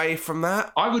shy away from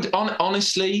that? I would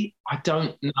honestly, I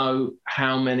don't know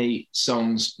how many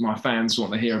songs my fans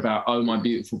want to hear about. Oh, my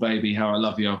beautiful baby, how I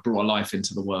love you. I've brought a life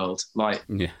into the world. Like,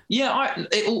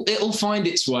 it'll find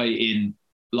its way in,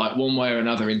 like one way or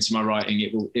another into my writing.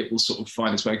 It will sort of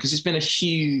find its way because it's been a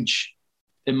huge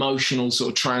emotional sort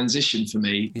of transition for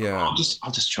me. Yeah, I'll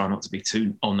just try not to be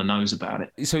too on the nose about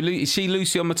it. So is she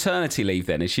Lucy on maternity leave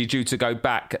then? Is she due to go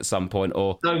back at some point,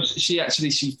 or no? She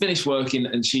finished working,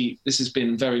 and this has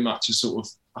been very much a sort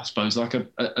of, I suppose, like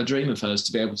a dream of hers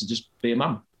to be able to just be a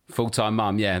mum. Full-time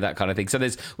mum, yeah, that kind of thing. So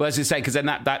as I say, because then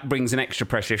that brings an extra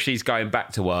pressure. If she's going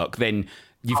back to work, then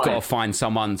you've got to find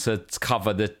someone to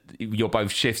cover your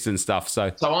both shifts and stuff.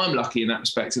 So I'm lucky in that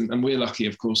respect, and we're lucky,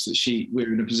 of course, that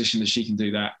we're in a position that she can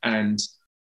do that. And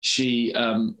she,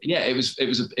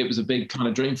 it was a big kind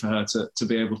of dream for her to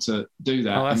be able to do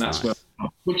that. And that's nice.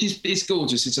 Which is, it's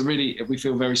gorgeous. We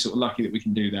feel very sort of lucky that we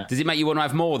can do that. Does it make you want to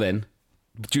have more then?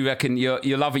 Do you reckon you're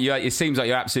loving it? It seems like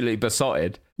you're absolutely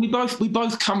besotted. we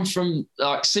both come from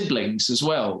like siblings as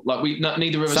well. Like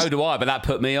neither of us. So do I, but that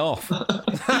put me off.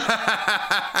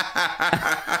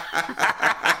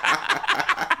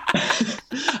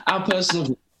 Our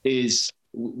personal is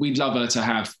we'd love her to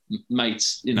have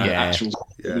mates, actual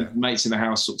mates in the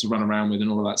house sort of to run around with and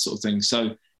all of that sort of thing.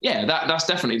 So yeah, that's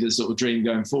definitely the sort of dream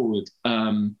going forward.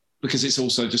 Because it's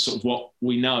also just sort of what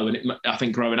we know. And I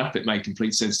think growing up, it made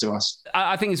complete sense to us.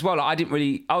 I think as well, like,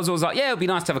 I was always like, yeah, it'd be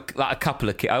nice to have a couple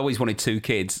of kids. I always wanted 2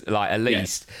 kids, like, at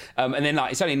least. Yeah. And then,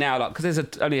 like, it's only now, like, because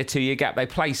there's only a 2-year gap, they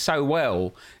play so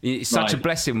well. It's such a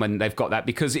blessing when they've got that,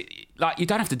 because you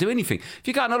don't have to do anything. If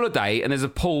you go on holiday and there's a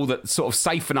pool that's sort of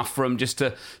safe enough for them just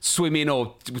to swim in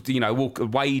or,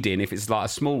 wade in, if it's like a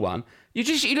small one, you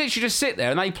literally just sit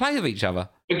there and they play with each other.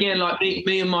 Again, like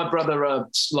me and my brother are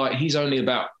like, he's only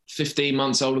about 15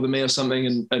 months older than me or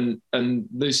something, and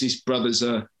Lucy's brothers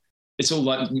are, it's all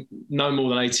like no more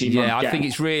than 18 months. Yeah, I think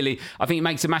it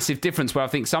makes a massive difference, where I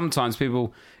think sometimes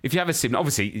people, if you have a sibling,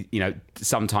 obviously,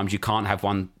 sometimes you can't have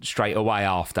one straight away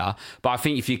after, but I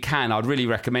think if you can, I'd really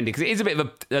recommend it, because it is a bit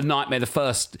of a nightmare the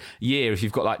first year if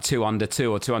you've got like 2 under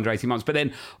 2 or 2 under 18 months, but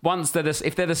then once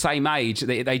if they're the same age,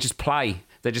 they just play.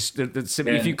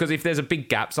 Because if there's a big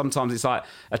gap, sometimes it's like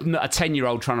a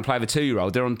 10-year-old trying to play with a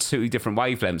 2-year-old. They're on 2 different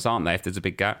wavelengths, aren't they, if there's a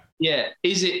big gap? Yeah.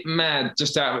 Is it mad,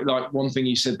 just out of like one thing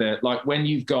you said there, like when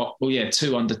you've got,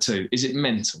 2 under 2, is it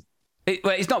mental?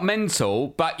 It's not mental,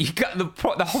 but you got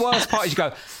the worst part is you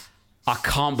go, I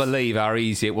can't believe how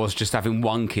easy it was just having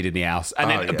 1 kid in the house.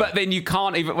 But then you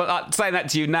can't even, saying that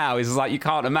to you now is like, you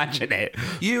can't imagine it.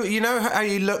 You know how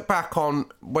you look back on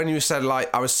when you said,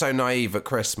 like, I was so naive at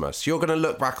Christmas? You're going to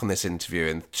look back on this interview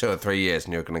in 2 or 3 years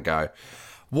and you're going to go,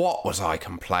 what was I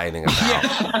complaining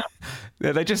about?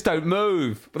 Yeah, they just don't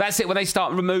move. But that's it. When they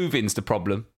start removing's the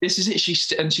problem. This is it. She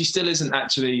still isn't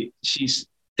actually, she's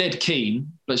dead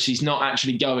keen, but she's not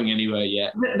actually going anywhere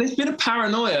yet. There's been a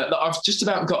paranoia that I've just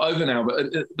about got over now,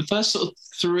 but the first sort of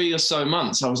 3 or so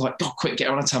months, I was like, God, quick, get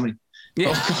her on a tummy.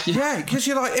 Yeah, because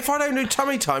you're like, if I don't do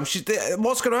tummy time,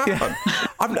 what's going to happen? Yeah.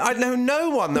 I know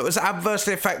no one that was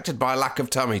adversely affected by a lack of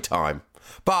tummy time.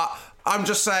 But I'm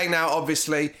just saying now,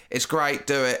 obviously, it's great,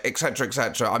 do it, etc.,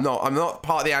 etc. I'm not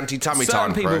part of the anti-tummy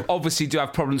time crew. Some people obviously do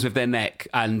have problems with their neck,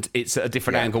 and it's at a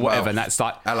different angle, whatever, and that's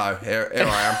like... Hello, here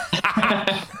I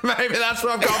am. Maybe that's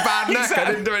why I've got a bad neck. Exactly.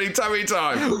 I didn't do any tummy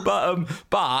time.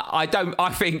 But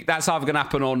I think that's either going to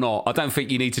happen or not. I don't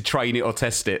think you need to train it or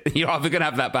test it. You're either going to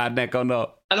have that bad neck or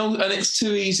not. And it's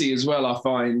too easy as well, I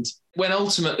find. When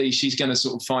ultimately she's going to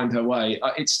sort of find her way,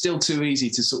 it's still too easy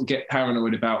to sort of get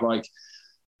paranoid about, like,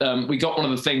 we got one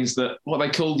of the things that, what they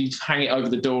called, you hang it over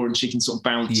the door and she can sort of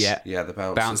bounce. Yeah,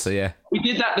 the bouncer, yeah. We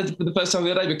did that the first time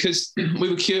the other day because we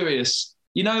were curious.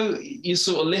 You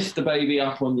sort of lift the baby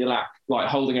up on your lap, like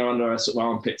holding her under her sort of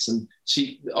armpits, and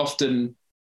she often,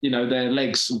 their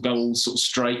legs will go all sort of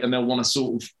straight and they'll want to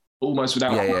sort of, almost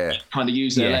without kind of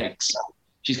use their legs.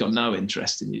 She's got no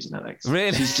interest in using her legs.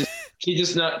 Really? She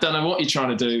just don't know what you're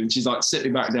trying to do. And she's like, sit me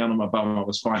back down on my bum. I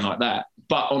was fine like that.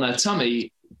 But on her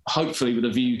tummy, hopefully with a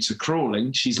view to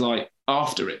crawling, she's like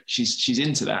after it. She's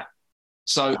into that.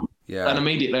 So, and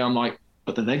immediately I'm like,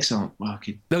 but the legs aren't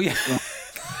working. Oh, yeah.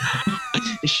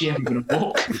 Is she ever going to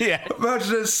walk? Yeah.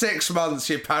 Imagine at 6 months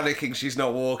you're panicking she's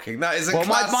not walking. That is a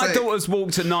classic. My daughter's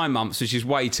walked at 9 months, so she's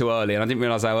way too early, and I didn't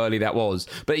realise how early that was.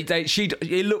 But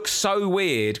it looked so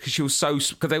weird because she was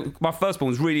my firstborn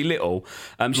was really little.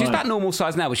 She's about normal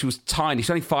size now, but she was tiny.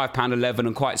 She's only £5'11"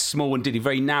 and quite small and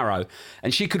very narrow.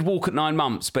 And she could walk at 9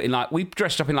 months, but we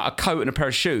dressed up in like a coat and a pair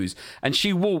of shoes, and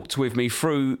she walked with me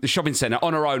through the shopping centre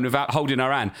on her own without holding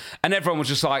her hand. And everyone was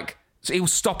just like, so he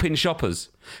was stopping shoppers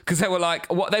because they were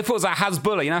like, what they thought was like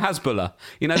Hasbulla, Hasbulla,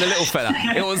 the little fella.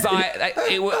 It was like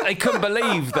they couldn't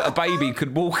believe that a baby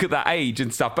could walk at that age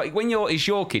and stuff. But when it's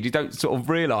your kid, you don't sort of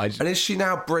realise. And is she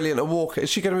now brilliant at walking? Is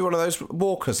she going to be one of those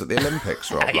walkers at the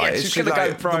Olympics, Rob? Yeah, is she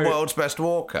like the world's best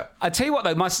walker? I tell you what,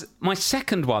 though, my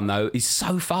second one though is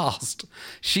so fast.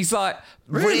 She's like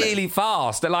really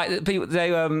fast. They're like people.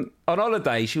 On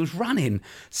holiday, she was running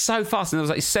so fast, and there was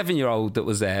like a 7-year-old that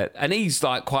was there, and he's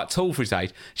like quite tall for his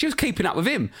age. She was keeping up with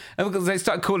him, and because they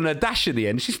started calling her Dash at the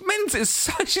end, she's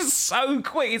so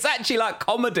quick. It's actually like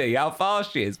comedy how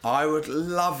fast she is. I would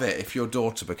love it if your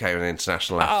daughter became an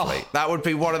international athlete. That would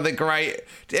be one of the great.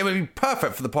 It would be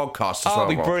perfect for the podcast as well.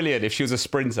 It'd be brilliant if she was a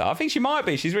sprinter. I think she might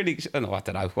be. She's really. I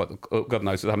don't know what God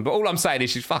knows what's happening. But all I'm saying is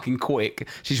she's fucking quick.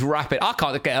 She's rapid. I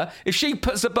can't get her. If she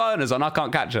puts the burners on, I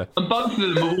can't catch her. And both of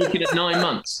them are walking at 9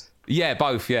 months. Yeah,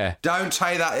 both, yeah. Don't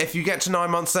say that. If you get to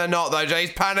 9 months, they're not, though,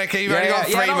 Jay's panicking. You've only got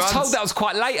 3 months. I was told that was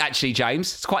quite late, actually,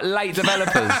 James. It's quite late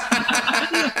developers.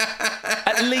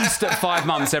 At at least at 5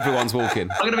 months, everyone's walking.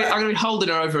 I'm gonna be holding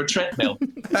her over a treadmill.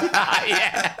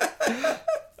 Yeah.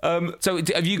 So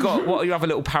have you got, what are your other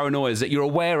little paranoias that you're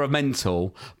aware are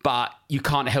mental, but you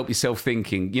can't help yourself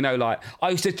thinking? You know, like, I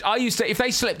used to, if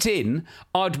they slept in,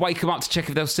 I'd wake them up to check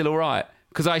if they were still all right,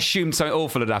 because I assumed something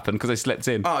awful had happened because they slept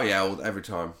in. Oh, yeah, every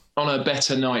time. On her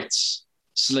better night's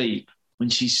sleep, when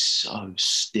she's so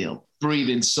still,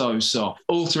 breathing so soft,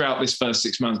 all throughout this first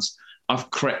 6 months, I've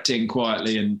crept in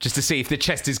quietly and just to see if the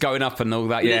chest is going up and all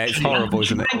that. Yeah, it's horrible,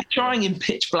 isn't it? Trying in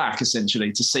pitch black,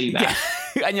 essentially, to see that.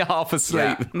 Yeah. And you're half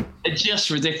asleep. Yeah. It's just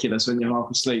ridiculous when you're half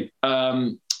asleep.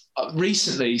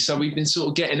 Recently, so we've been sort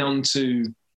of getting on to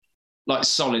like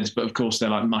solids, but of course they're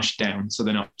like mushed down, so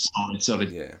they're not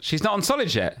solid. Yeah. She's not on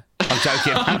solids yet. I'm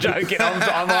joking.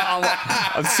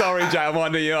 I'm sorry, Jay. I'm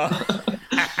winding you up.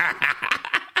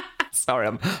 Sorry,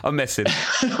 I'm messing.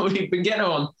 We've been getting her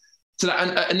on to that,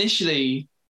 and initially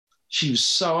she was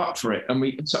so up for it, and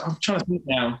I'm trying to think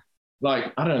now,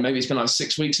 like, I don't know, maybe it's been like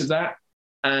 6 weeks of that,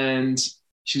 and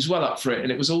she was well up for it,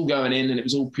 and it was all going in, and it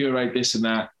was all pureed this and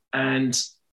that, and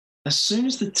as soon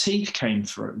as the teeth came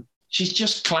through, she's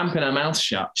just clamping her mouth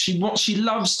shut. She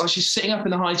loves, like, she's sitting up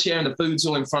in the high chair and the food's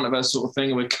all in front of her, sort of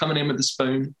thing, and we're coming in with the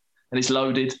spoon and it's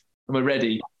loaded and we're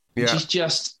ready. Yeah. And she's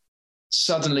just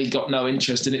suddenly got no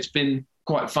interest, and it's been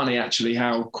quite funny actually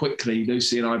how quickly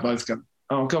Lucy and I both go,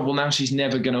 oh God, well now she's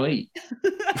never going to eat.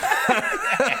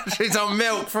 She's on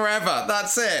milk forever.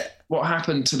 That's it. What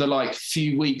happened to the like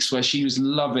few weeks where she was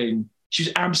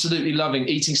absolutely loving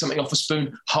eating something off a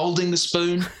spoon, holding the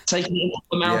spoon, taking it off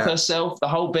the mouth herself, the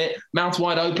whole bit, mouth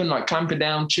wide open, like clamping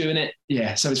down, chewing it.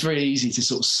 Yeah, so it's very easy to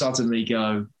sort of suddenly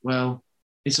go, well,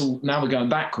 it's all, now we're going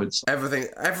backwards.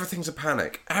 Everything's a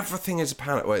panic. Everything is a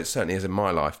panic. Well, it certainly is in my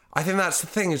life. I think that's the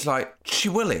thing, is like, she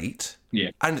will eat.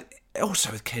 Yeah. And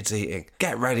also with kids eating,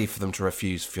 get ready for them to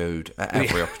refuse food at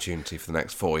every opportunity for the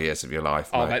next 4 years of your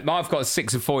life. Oh, mate, I've got a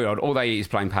 6 and 4-year-old. All they eat is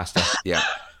plain pasta. Yeah.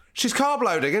 She's carb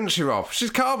loading, isn't she, Rob? She's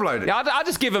carb loading. Yeah, I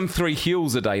just give them 3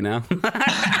 Huels a day now.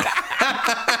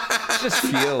 Just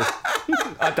fuel.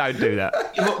 I don't do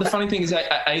that. The funny thing is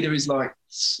that Ada is like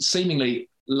seemingly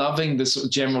loving the sort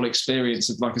of general experience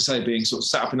of, like I say, being sort of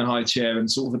sat up in a high chair and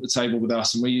sort of at the table with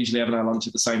us, and we're usually having our lunch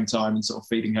at the same time and sort of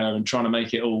feeding her and trying to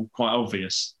make it all quite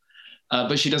obvious.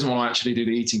 But she doesn't want to actually do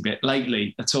the eating bit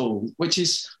lately at all, which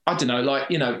is, I don't know, like,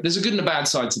 you know, there's a good and a bad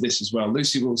side to this as well.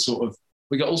 Lucy will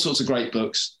we got all sorts of great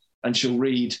books, and she'll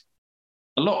read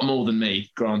a lot more than me,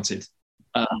 granted.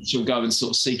 She'll go and sort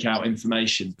of seek out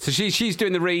information. So she's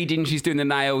doing the reading, she's doing the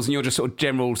nails, and you're just sort of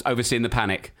generals overseeing the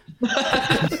panic.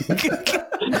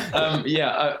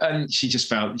 And she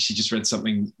just read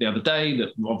something the other day that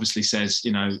obviously says,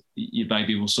 you know, your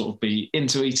baby will sort of be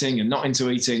into eating and not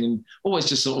into eating, and always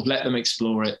just sort of let them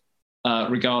explore it,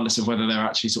 regardless of whether they're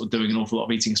actually sort of doing an awful lot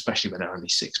of eating, especially when they're only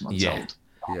 6 months old.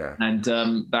 Yeah. And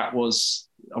that was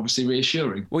obviously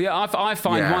reassuring. Well, yeah, I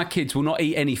find my kids will not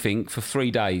eat anything for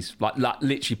 3 days, like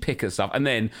literally pick at stuff, and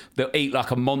then they'll eat like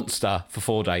a monster for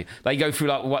 4 days. They go through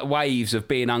like waves of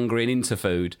being hungry and into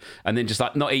food, and then just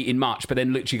like not eating much, but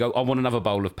then literally go, I want another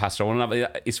bowl of pasta, I want another.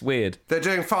 It's weird. They're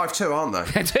doing 5-2, aren't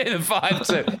they? They're doing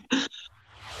 5-2.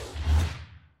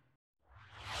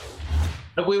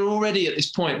 We're already at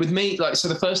this point with me, like, so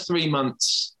the first 3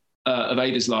 months of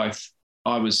Ada's life,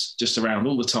 I was just around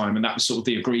all the time, and that was sort of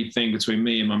the agreed thing between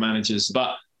me and my managers.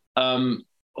 But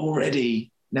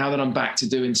already, now that I'm back to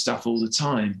doing stuff all the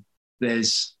time,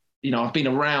 there's, you know, I've been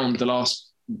around the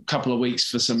last couple of weeks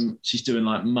for she's doing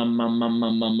like mum, mum, mum,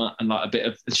 mum, mum, and like a bit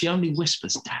of, she only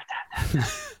whispers, dad, dad, dad.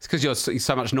 It's because you're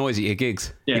so much noise at your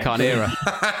gigs. Yeah. You can't hear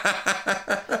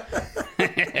her.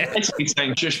 Basically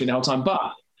saying shush me the whole time, but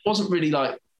it wasn't really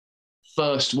like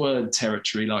first word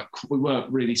territory. Like, we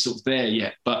weren't really sort of there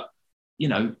yet, but you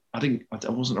know, I think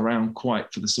I wasn't around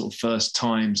quite for the sort of first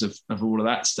times of all of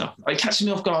that stuff. It catches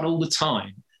me off guard all the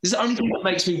time. It's the only thing that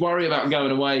makes me worry about going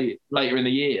away later in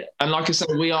the year. And like I said,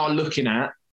 we are looking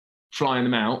at flying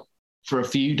them out for a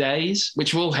few days,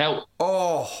 which will help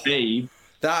me.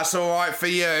 That's all right for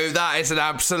you. That is an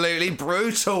absolutely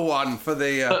brutal one for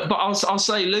the... But I'll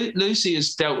say Lucy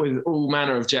has dealt with all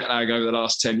manner of jet lag over the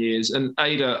last 10 years. And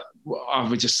Ada, I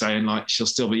was just saying, like, she'll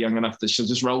still be young enough that she'll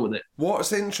just roll with it.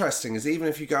 What's interesting is even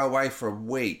if you go away for a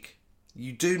week,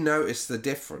 you do notice the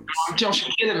difference. Oh, Josh,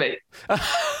 you're kidding me.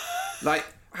 Like,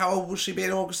 how old will she be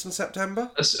in August and September?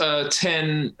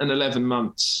 10 and 11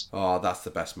 months. Oh, that's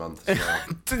the best month as well.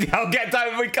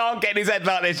 We can't get in his head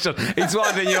like this, John. He's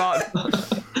winding you up.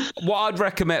 what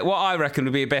I reckon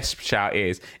would be a best shout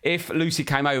is if Lucy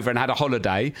came over and had a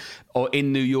holiday, or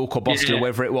in New York or Boston or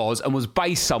wherever it was, and was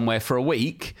based somewhere for a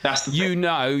week. That's the you thing.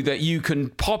 know that you can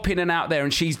pop in and out there,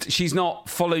 and she's not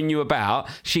following you about.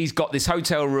 She's got this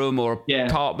hotel room or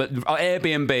apartment or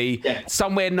Airbnb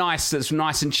somewhere nice that's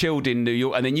nice and chilled in New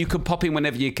York, and then you can pop in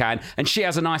whenever you can, and she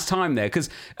has a nice time there. Because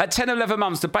at 10 or 11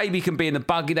 months, the baby can be in the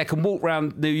buggy. They can walk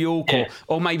around New York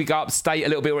or maybe go upstate a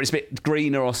little bit where it's a bit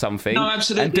greener or something. No,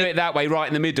 absolutely. And do it that way, right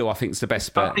in the middle. I think is the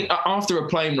best bet. I think after a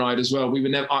plane ride as well, we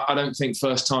would never. I don't think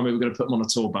first time we were going to put them on a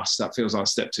tour bus. That feels like a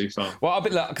step too far. Well, I'll be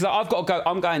because I've got to go.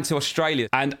 I'm going to Australia,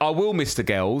 and I will miss the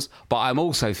girls, but I'm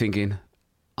also thinking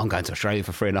I'm going to Australia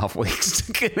for 3.5 weeks.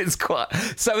 It's quite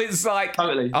so. It's like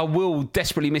totally. I will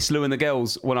desperately miss Lou and the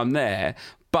girls when I'm there,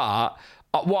 but.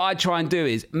 What I try and do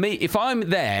is, if I'm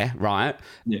there, right,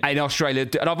 in Australia,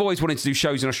 and I've always wanted to do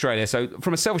shows in Australia, so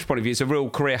from a selfish point of view, it's a real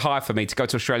career high for me to go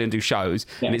to Australia and do shows,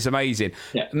 and it's amazing.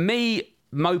 Yeah. Me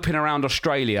moping around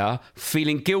Australia,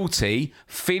 feeling guilty,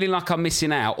 feeling like I'm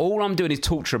missing out, all I'm doing is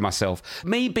torturing myself.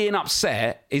 Me being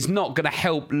upset is not going to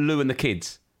help Lou and the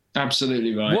kids.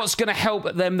 Absolutely right. What's going to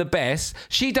help them the best?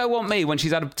 She don't want me when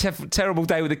she's had a terrible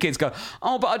day with the kids go,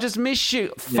 oh, but I just miss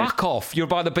you. Fuck off. You're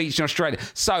by the beach in Australia.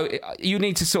 So you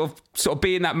need to sort of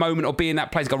be in that moment or be in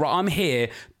that place. Go, right, I'm here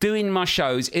doing my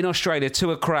shows in Australia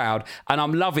to a crowd and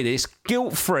I'm loving this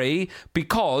guilt-free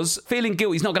because feeling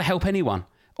guilty is not going to help anyone.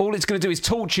 All it's going to do is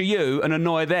torture you and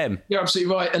annoy them. You're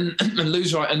absolutely right, and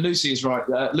Lou's right, and Lucy is right.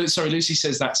 Lucy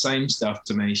says that same stuff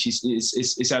to me.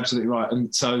 It's absolutely right,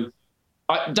 and so.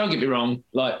 Don't get me wrong,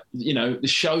 like, you know, the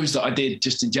shows that I did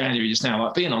just in January just now,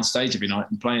 like being on stage every night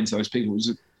and playing to those people was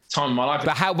a time of my life.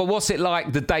 But what's it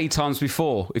like the daytimes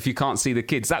before if you can't see the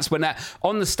kids? That's when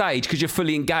on the stage, because you're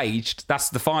fully engaged, that's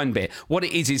the fine bit. What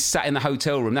it is sat in the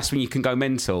hotel room, that's when you can go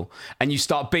mental and you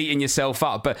start beating yourself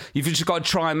up. But you've just got to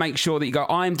try and make sure that you go,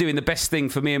 I'm doing the best thing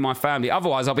for me and my family.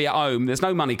 Otherwise, I'll be at home. There's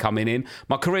no money coming in.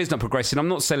 My career's not progressing. I'm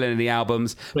not selling any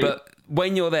albums. But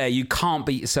when you're there, you can't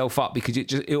beat yourself up because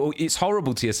it's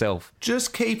horrible to yourself.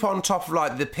 Just keep on top of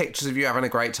like the pictures of you having a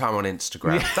great time on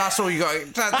Instagram. Yeah. That's all you got.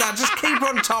 Just keep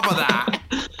on top of that.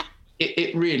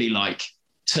 It really like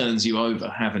turns you over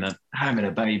having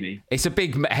a baby. It's a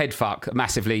big head fuck,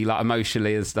 massively, like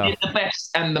emotionally and stuff. In the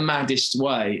best and the maddest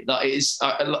way. Like it's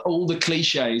all the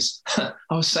cliches. I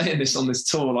was saying this on this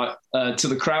tour, like to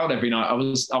the crowd every night. I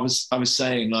was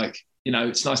saying like. You know,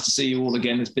 it's nice to see you all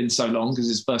again. It's been so long because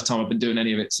it's the first time I've been doing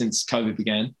any of it since COVID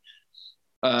began.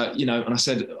 You know, and I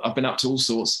said, I've been up to all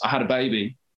sorts. I had a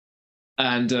baby.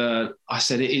 And I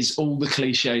said, it is all the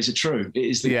cliches are true. It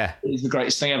is the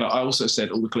greatest thing ever. I also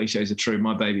said, all the cliches are true.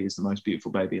 My baby is the most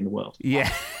beautiful baby in the world.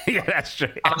 Yeah, yeah, that's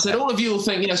true. And I said, all of you will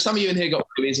think, you know, some of you in here got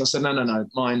babies. I said, no,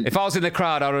 mine. If I was in the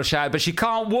crowd, I would have shouted, but she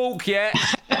can't walk yet.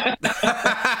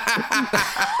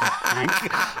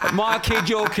 My kid,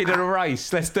 your kid at a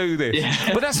race. Let's do this.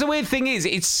 Yeah. But that's the weird thing is,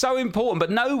 it's so important,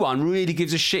 but no one really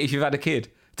gives a shit if you've had a kid.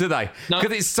 Do they?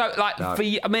 Because it's so, like, for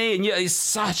me and you, it's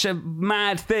such a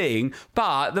mad thing.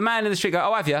 But the man in the street go,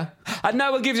 oh, have you? And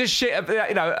no one gives a shit,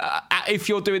 you know, if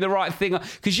you're doing the right thing.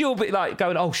 Because you'll be like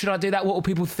going, oh, should I do that? What will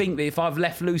people think that if I've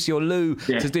left Lucy or Lou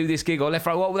to do this gig or left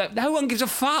right? Well, no one gives a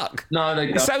fuck. No,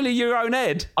 it's only your own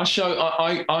head.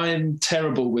 I'm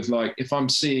terrible with, like, if I'm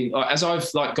seeing, as I've,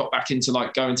 like, got back into,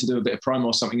 like, going to do a bit of promo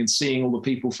or something and seeing all the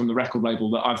people from the record label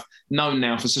that I've known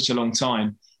now for such a long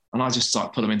time. And I just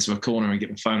like put them into a corner and get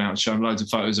my phone out and show them loads of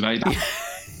photos of Ada.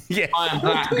 Yeah, I am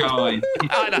that guy.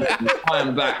 I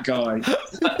am that guy.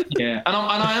 Yeah,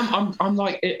 and I'm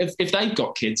like, if they've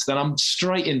got kids, then I'm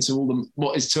straight into all the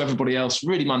what is to everybody else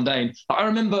really mundane. I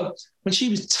remember when she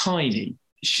was tiny,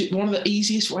 one of the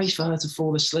easiest ways for her to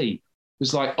fall asleep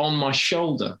was like on my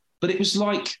shoulder, but it was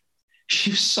like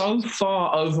she was so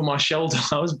far over my shoulder,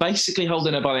 I was basically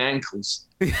holding her by the ankles.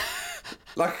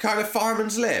 Like a kind of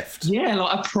fireman's lift? Yeah,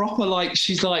 like a proper, like,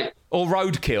 she's like... Or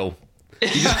roadkill.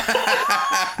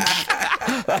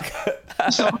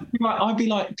 So I'd be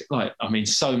like, I mean,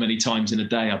 so many times in a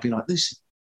day, I'd be like, Lucy,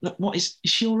 look, is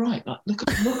she all right? Like, look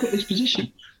at this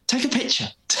position. Take a picture.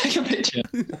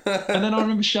 And then I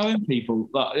remember showing people,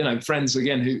 like, you know, friends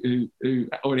again who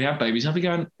already have babies, I'd be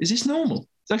going, is this normal?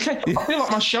 It's okay. I feel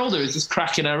like my shoulder is just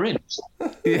cracking her ribs.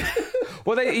 Yeah.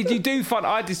 Well, you do find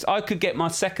I could get my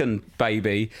second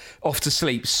baby off to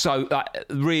sleep so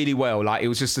really well. Like it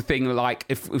was just a thing. Like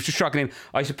if she was struggling,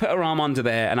 I used to put her arm under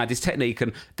there, and I had this technique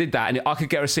and did that, and I could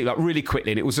get her asleep like really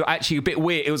quickly. And it was actually a bit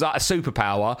weird. It was like a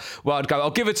superpower where I'd go,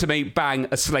 "I'll give it to me," bang,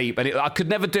 asleep. And I could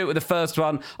never do it with the first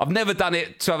one. I've never done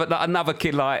it to have another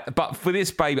kid but for this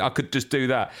baby, I could just do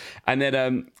that. And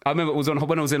then I remember it was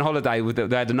when I was in holiday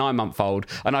they had a 9-month-old,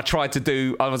 and I tried to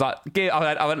do. I was like,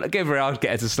 I went, give her, I'll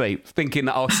get her to sleep, thinking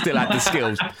that I still had the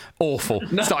skills. Awful.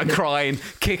 Started crying,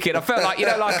 kicking. I felt like,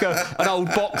 like an old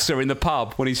boxer in the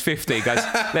pub when he's 50. He goes,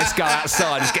 let's go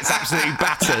outside. Just gets absolutely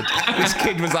battered. This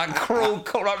kid was like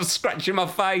like scratching my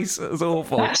face. It was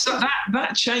awful.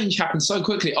 That change happened so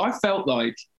quickly. I felt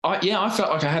like I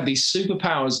had these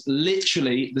superpowers,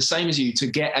 literally the same as you, to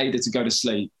get Ada to go to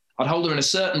sleep. I'd hold her in a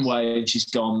certain way and she's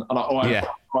gone.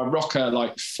 I rock her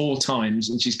like 4 times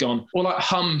and she's gone. Or like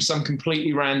hum some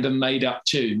completely random made up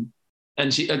tune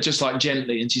and she just like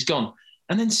gently and she's gone.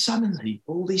 And then suddenly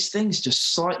all these things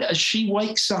just slightly, as she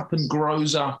wakes up and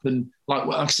grows up and like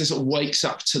I said, sort of wakes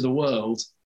up to the world,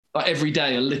 like every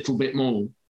day a little bit more,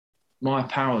 my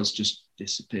powers just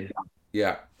disappear.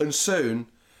 Yeah. And soon,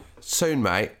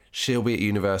 mate, she'll be at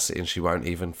university and she won't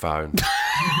even phone.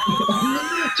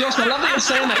 Josh, I love that you're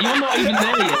saying that. You're not even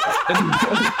there yet.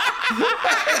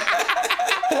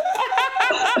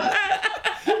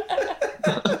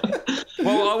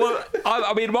 Well,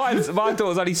 I mean, my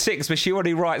daughter's only 6, but she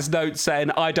already writes notes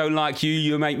saying, "I don't like you,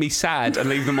 you make me sad," and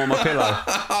leave them on my pillow.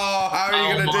 Oh, how are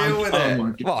you going to deal with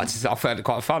it? Well, I found it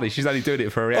quite funny. She's only doing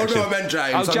it for a reaction. Oh, no, I meant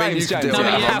James. Oh, James.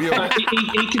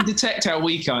 He can detect how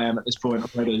weak I am at this point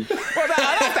already. Well,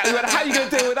 how are you going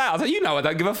to deal with that? I was like, I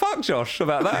don't give a fuck, Josh,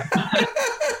 about that.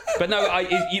 But no,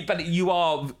 but you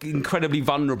are incredibly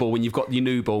vulnerable when you've got your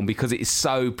newborn because it is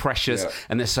so precious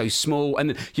and they're so small.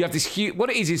 And you have this huge,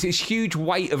 what it is this huge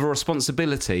weight of a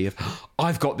responsibility of,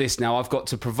 I've got this now, I've got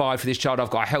to provide for this child, I've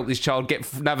got to help this child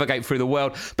navigate through the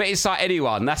world. But it's like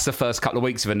anyone, that's the first couple of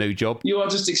weeks of a new job. You are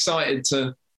just excited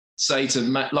to say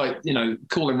to,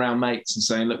 calling round mates and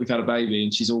saying, look, we've had a baby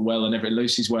and she's all well and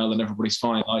Lucy's well and everybody's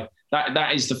fine. Like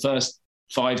that is the first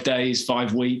 5 days,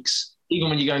 5 weeks. Even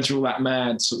when you're going through all that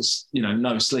mad sort of,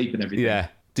 no sleep and everything. Yeah.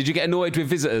 Did you get annoyed with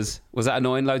visitors? Was that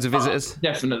annoying? Loads of visitors?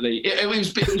 Definitely. It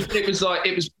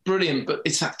was brilliant. But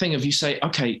it's that thing of you say,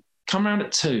 okay, come round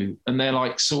at 2, and they're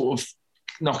like sort of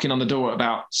knocking on the door at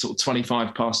about sort of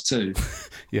 25 past 2.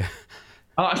 Yeah.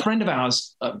 A friend of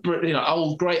ours,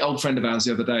 great old friend of ours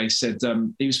the other day said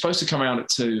he was supposed to come around at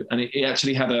 2 and he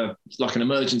actually had an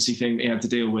emergency thing that he had to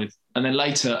deal with. And then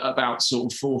later about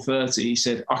sort of 4:30, he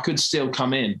said, I could still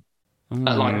come in.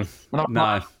 No.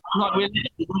 We're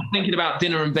thinking about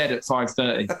dinner and bed at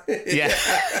 5:30. Yeah.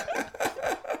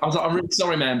 I was like, I'm really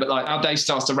sorry, man, but like our day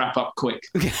starts to wrap up quick.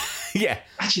 Yeah.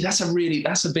 Actually, that's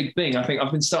a big thing. I think I've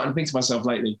been starting to think to myself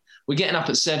lately, we're getting up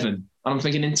at 7 and I'm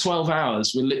thinking in 12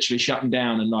 hours, we're literally shutting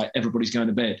down and like everybody's going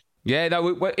to bed. Yeah,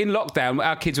 no, we're in lockdown.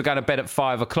 Our kids were going to bed at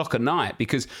 5 o'clock at night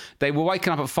because they were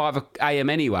waking up at 5 a.m.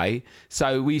 anyway.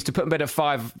 So we used to put them in bed at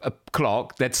 5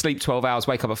 o'clock. They'd sleep 12 hours,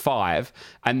 wake up at 5.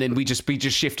 And then we just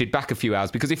shifted back a few hours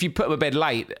because if you put them in bed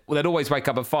late, they'd always wake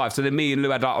up at 5. So then me and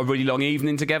Lou had like a really long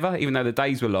evening together, even though the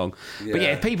days were long. Yeah. But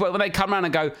yeah, people, when they come around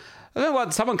and go, I don't know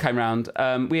what, someone came round.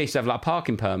 We used to have like a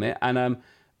parking permit and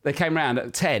they came round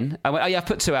at 10. I went, oh yeah, I've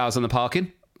put 2 hours on the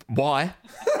parking. Why?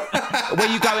 Where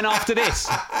are you going after this?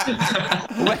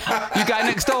 You going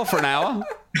next door for an hour?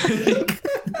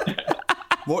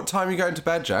 What time are you going to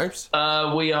bed, James?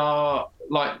 We are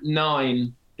like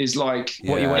 9 is like...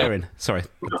 What are you wearing? Sorry. Did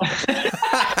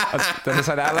I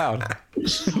say that out loud?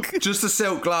 Just the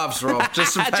silk gloves, Rob.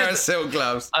 Just a pair of silk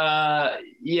gloves.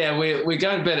 Yeah, we're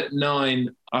going to bed at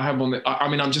 9. I have one.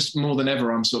 I'm just more than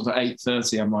ever. I'm sort of at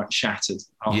 8:30. I'm like shattered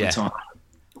half the time.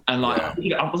 And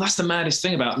well, that's the maddest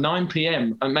thing about 9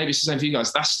 p.m. And maybe it's the same for you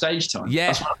guys. That's stage time.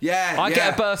 Yeah, I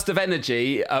get a burst of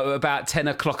energy at about 10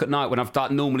 o'clock at night when I've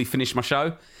normally finished my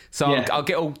show. So I'll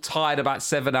get all tired about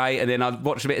 7, 8, and then I'll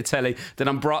watch a bit of telly. Then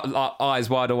I'm eyes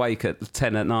wide awake at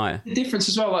 10 at night. The difference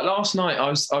as well, like last night, I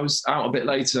was out a bit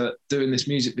later doing this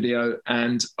music video,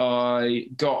 and I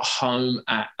got home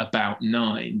at about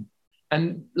 9.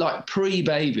 And like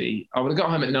pre-baby, I would have got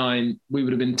home at 9. We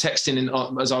would have been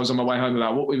texting as I was on my way home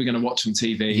about what we were going to watch on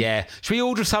TV. Yeah. Should we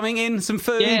order something in? Some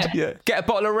food? Yeah. Get a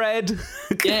bottle of red?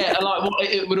 Yeah.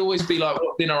 It would always be like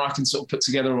what dinner I can sort of put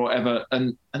together or whatever.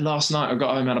 And last night I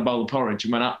got home, had a bowl of porridge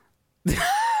and went up. Who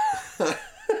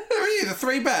are you, the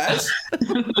 3 bears?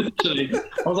 Literally.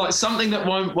 I was like, something that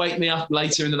won't wake me up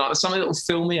later in the night. Something that will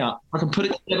fill me up. I can put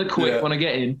it together quick when I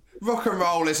get in. Rock and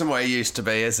roll isn't what it used to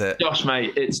be, is it? Josh,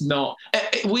 mate, it's not.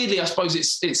 Weirdly, I suppose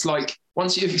it's like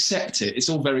once you accept it, it's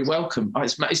all very welcome.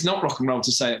 It's not rock and roll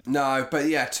to say it. No, but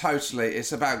yeah, totally.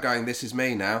 It's about going, this is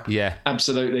me now. Yeah.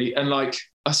 Absolutely. And like,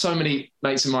 so many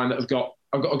mates of mine that I've got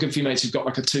a good few mates who've got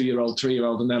like a 2-year-old,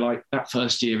 3-year-old, and they're like, that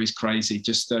first year is crazy.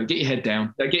 Just get your head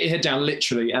down. Get your head down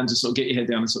literally, and just sort of get your head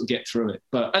down and sort of get through it.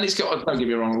 And it's got, don't get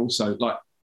me wrong, also, like,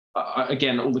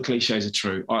 again, all the cliches are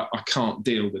true. I can't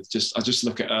deal with I just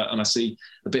look at her and I see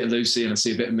a bit of Lucy and I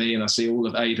see a bit of me and I see all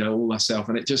of Ada, all myself,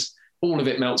 and it just, all of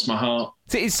it melts my heart.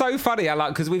 It's so funny,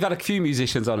 because we've had a few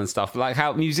musicians on and stuff, like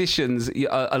how musicians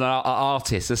and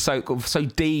artists are so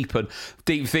deep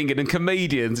thinking, and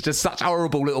comedians are just such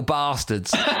horrible little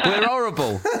bastards. We're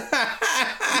horrible.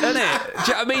 Isn't it? Do you know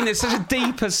what I mean? There's such a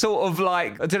deeper sort of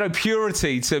like, I don't know,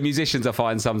 purity to musicians, I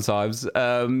find sometimes.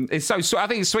 It's so I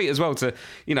think it's sweet as well to,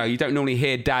 you don't normally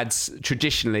hear dads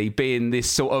traditionally being this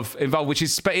sort of involved, which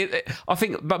is, I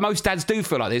think, but most dads do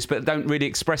feel like this, but don't really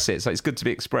express it. So it's good to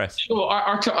be expressed. Sure,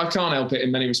 I can't help it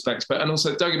in many respects, and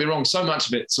also, don't get me wrong, so much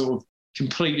of it sort of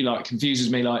completely like confuses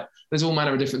me. Like, there's all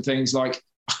manner of different things. Like,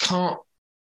 I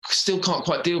still can't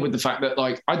quite deal with the fact that,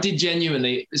 like, I did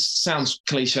genuinely, this sounds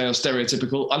cliche or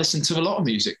stereotypical, I listened to a lot of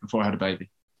music before I had a baby.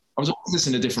 I was always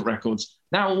listening to different records.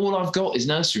 Now all I've got is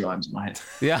nursery rhymes in my head.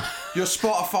 Yeah. Your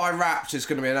Spotify Wrapped is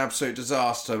going to be an absolute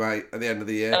disaster, mate, at the end of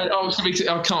the year.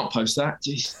 I can't post that.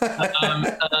 Jeez.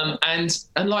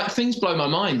 And like, things blow my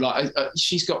mind. Like,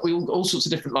 she's got all sorts of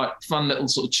different, like, fun little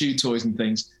sort of chew toys and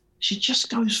things. She just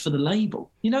goes for the label.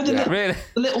 The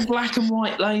little black and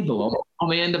white label on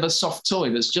the end of a soft toy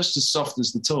that's just as soft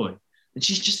as the toy. And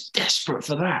she's just desperate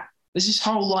for that. There's this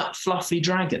whole, like, fluffy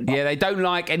dragon. Yeah, they don't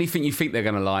like anything you think they're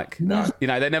going to like. No.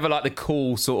 They never like the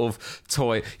cool sort of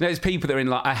toy. There's people that are in,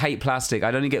 like, I hate plastic.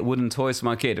 I'd only get wooden toys for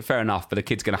my kid. Fair enough, but the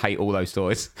kid's going to hate all those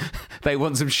toys. They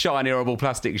want some shiny, horrible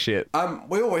plastic shit.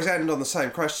 We always end on the same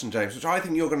question, James, which I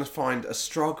think you're going to find a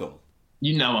struggle.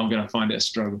 You know I'm going to find it a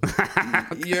struggle.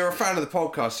 You're a fan of the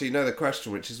podcast, so you know the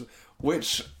question, which is,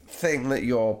 which thing that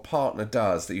your partner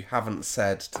does that you haven't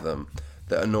said to them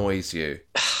that annoys you?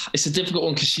 It's a difficult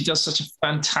one because she does such a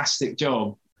fantastic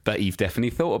job. But you've definitely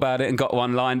thought about it and got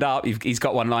one lined up. He's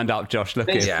got one lined up, Josh. Look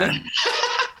at yeah.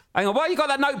 Hang on, why you got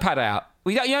that notepad out?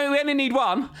 We only need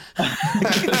one.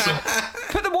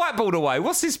 Put the whiteboard away.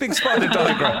 What's this big spider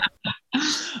diagram?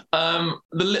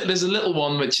 There's a little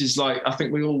one which is like, I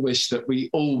think we all wish that we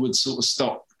all would sort of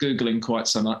stop Googling quite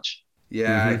so much.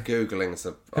 Yeah, Googling's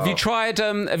a... Have you tried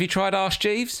Ask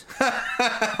Jeeves?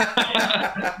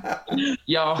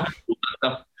 Yeah.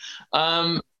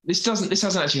 This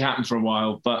hasn't actually happened for a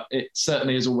while, but it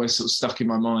certainly has always sort of stuck in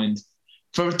my mind.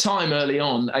 For a time early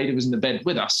on, Ada was in the bed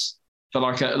with us for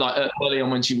like early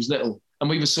on when she was little, and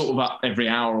we were sort of up every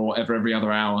hour or whatever, every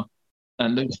other hour.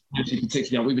 And Lucy in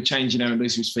particular, we were changing her and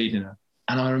Lucy was feeding her.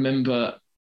 And I remember,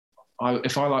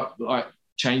 if I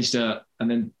changed her and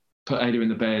then put Ada in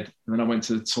the bed, and then I went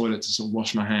to the toilet to sort of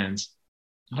wash my hands,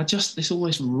 this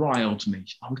always riled me.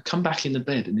 I would come back in the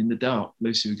bed, and in the dark,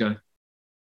 Lucy would go, "Do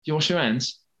you wash your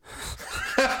hands?"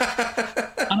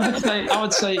 And I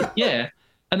would say, "Yeah."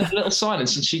 And then a little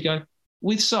silence, and she'd go,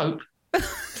 "With soap?" Just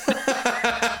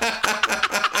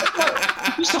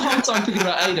the whole time thinking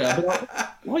about Ada. I'd be like,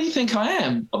 "What do you think I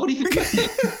am? What do you think?"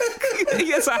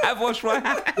 Yes, I have washed my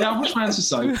hands. Yeah, I wash my hands with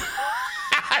soap.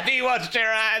 Have you washed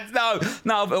your hands?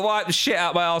 No, but wipe the shit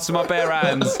out my arse with my bare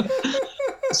hands.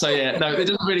 So yeah, no, it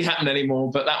doesn't really happen anymore,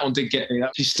 but that one did get me.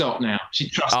 She stopped now. She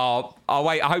trusts. Oh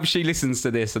wait, I hope she listens to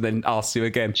this and then asks you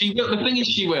again. She will. The thing is,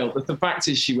 she will. The fact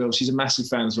is, she will. She's a massive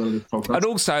fan as well of the podcast. And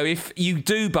also, if you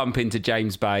do bump into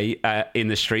James Bay in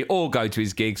the street or go to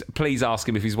his gigs, please ask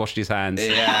him if he's washed his hands.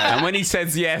 Yeah. And when he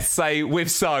says yes, say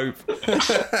with soap.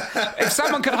 If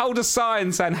someone could hold a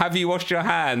sign saying, "Have you washed your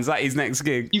hands?" at his next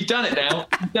gig. You've done it now.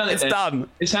 You've done it. It's done.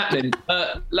 It's happening.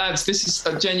 Lads, this is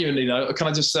genuinely, though, can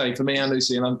I just say, for me and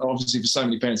Lucy, and obviously for so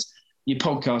many parents, your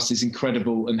podcast is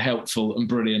incredible and helpful and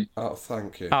brilliant. Oh,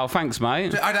 thank you. Oh, thanks,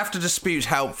 mate. I'd have to dispute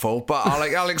helpful, but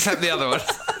I'll accept the other one.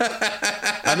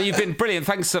 I mean, you've been brilliant.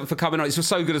 Thanks for coming on. It's just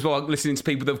so good as well, listening to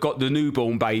people that have got the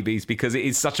newborn babies, because it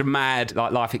is such a mad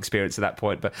life experience at that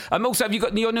point. But also, have you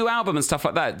got your new album and stuff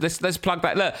like that? Let's plug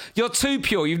that. Look, you're too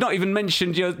pure. You've not even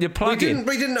mentioned your plug-in.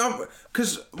 We didn't,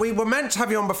 because we were meant to have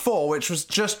you on before, which was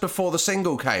just before the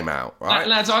single came out, right?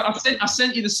 Lads, I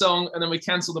sent you the song, and then we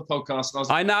cancelled the podcast.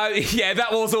 And I know. Yeah,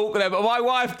 that was awkward. But my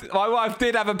wife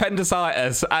did have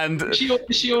appendicitis, and is she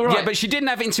all right? Yeah, but she didn't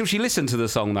have it until she listened to the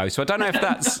song, though. So I don't know if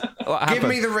that's what happened. Give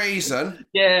me the reason.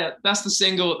 Yeah, that's the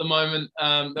single at the moment.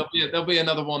 There'll be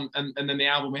another one, and then the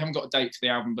album. We haven't got a date for the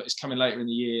album, but it's coming later in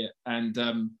the year. And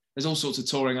there's all sorts of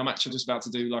touring. I'm actually just about to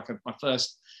do like my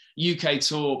first UK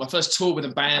tour, my first tour with a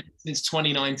band since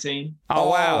 2019. Oh,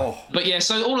 wow. But yeah,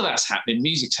 so all of that's happening.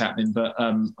 Music's happening. But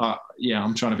I'm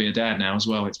trying to be a dad now as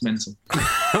well. It's mental.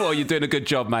 Well, you're doing a good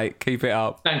job, mate. Keep it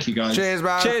up. Thank you, guys. Cheers,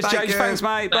 man. Cheers, Thank James. you. Thanks,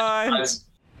 mate. Bye. Guys.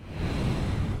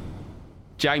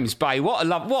 James Bay. What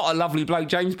a lovely bloke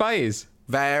James Bay is.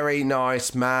 Very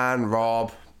nice man,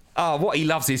 Rob. Oh, what he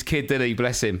loves his kid, doesn't he?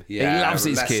 Bless him. Yeah, he loves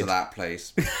his less kid. of that,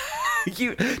 please. Do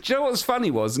you know what's funny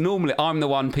was normally I'm the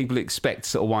one people expect to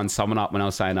sort of wind someone up when I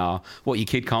was saying, what, your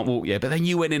kid can't walk yet? But then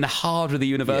you went in hard with the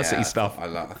university stuff.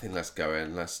 I think let's go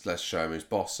in. Let's show him who's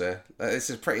boss here. This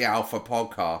is a pretty alpha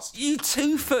podcast. You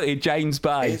two-footed James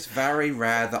Bay. It's very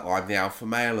rare that I'm the alpha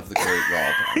male of the group,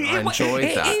 Rob. And I enjoyed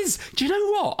that. It is. Do you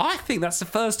know what? I think that's the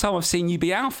first time I've seen you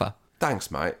be alpha.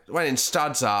 Thanks, mate. Went in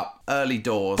studs up, early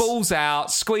doors. Balls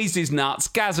out, squeezed his nuts,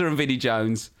 Gazza and Vinnie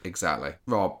Jones. Exactly.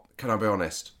 Rob, can I be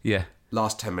honest? Yeah.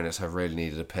 Last 10 minutes, I really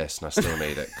needed a piss, and I still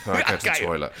need it. Can I go to the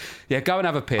toilet? Yeah, go and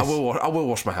have a piss. I will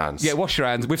wash my hands. Yeah, wash your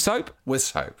hands. With soap? With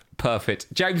soap.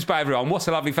 Perfect. James Bay, everyone. What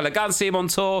a lovely fella. Go and see him on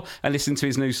tour and listen to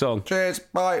his new song. Cheers.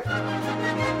 Bye.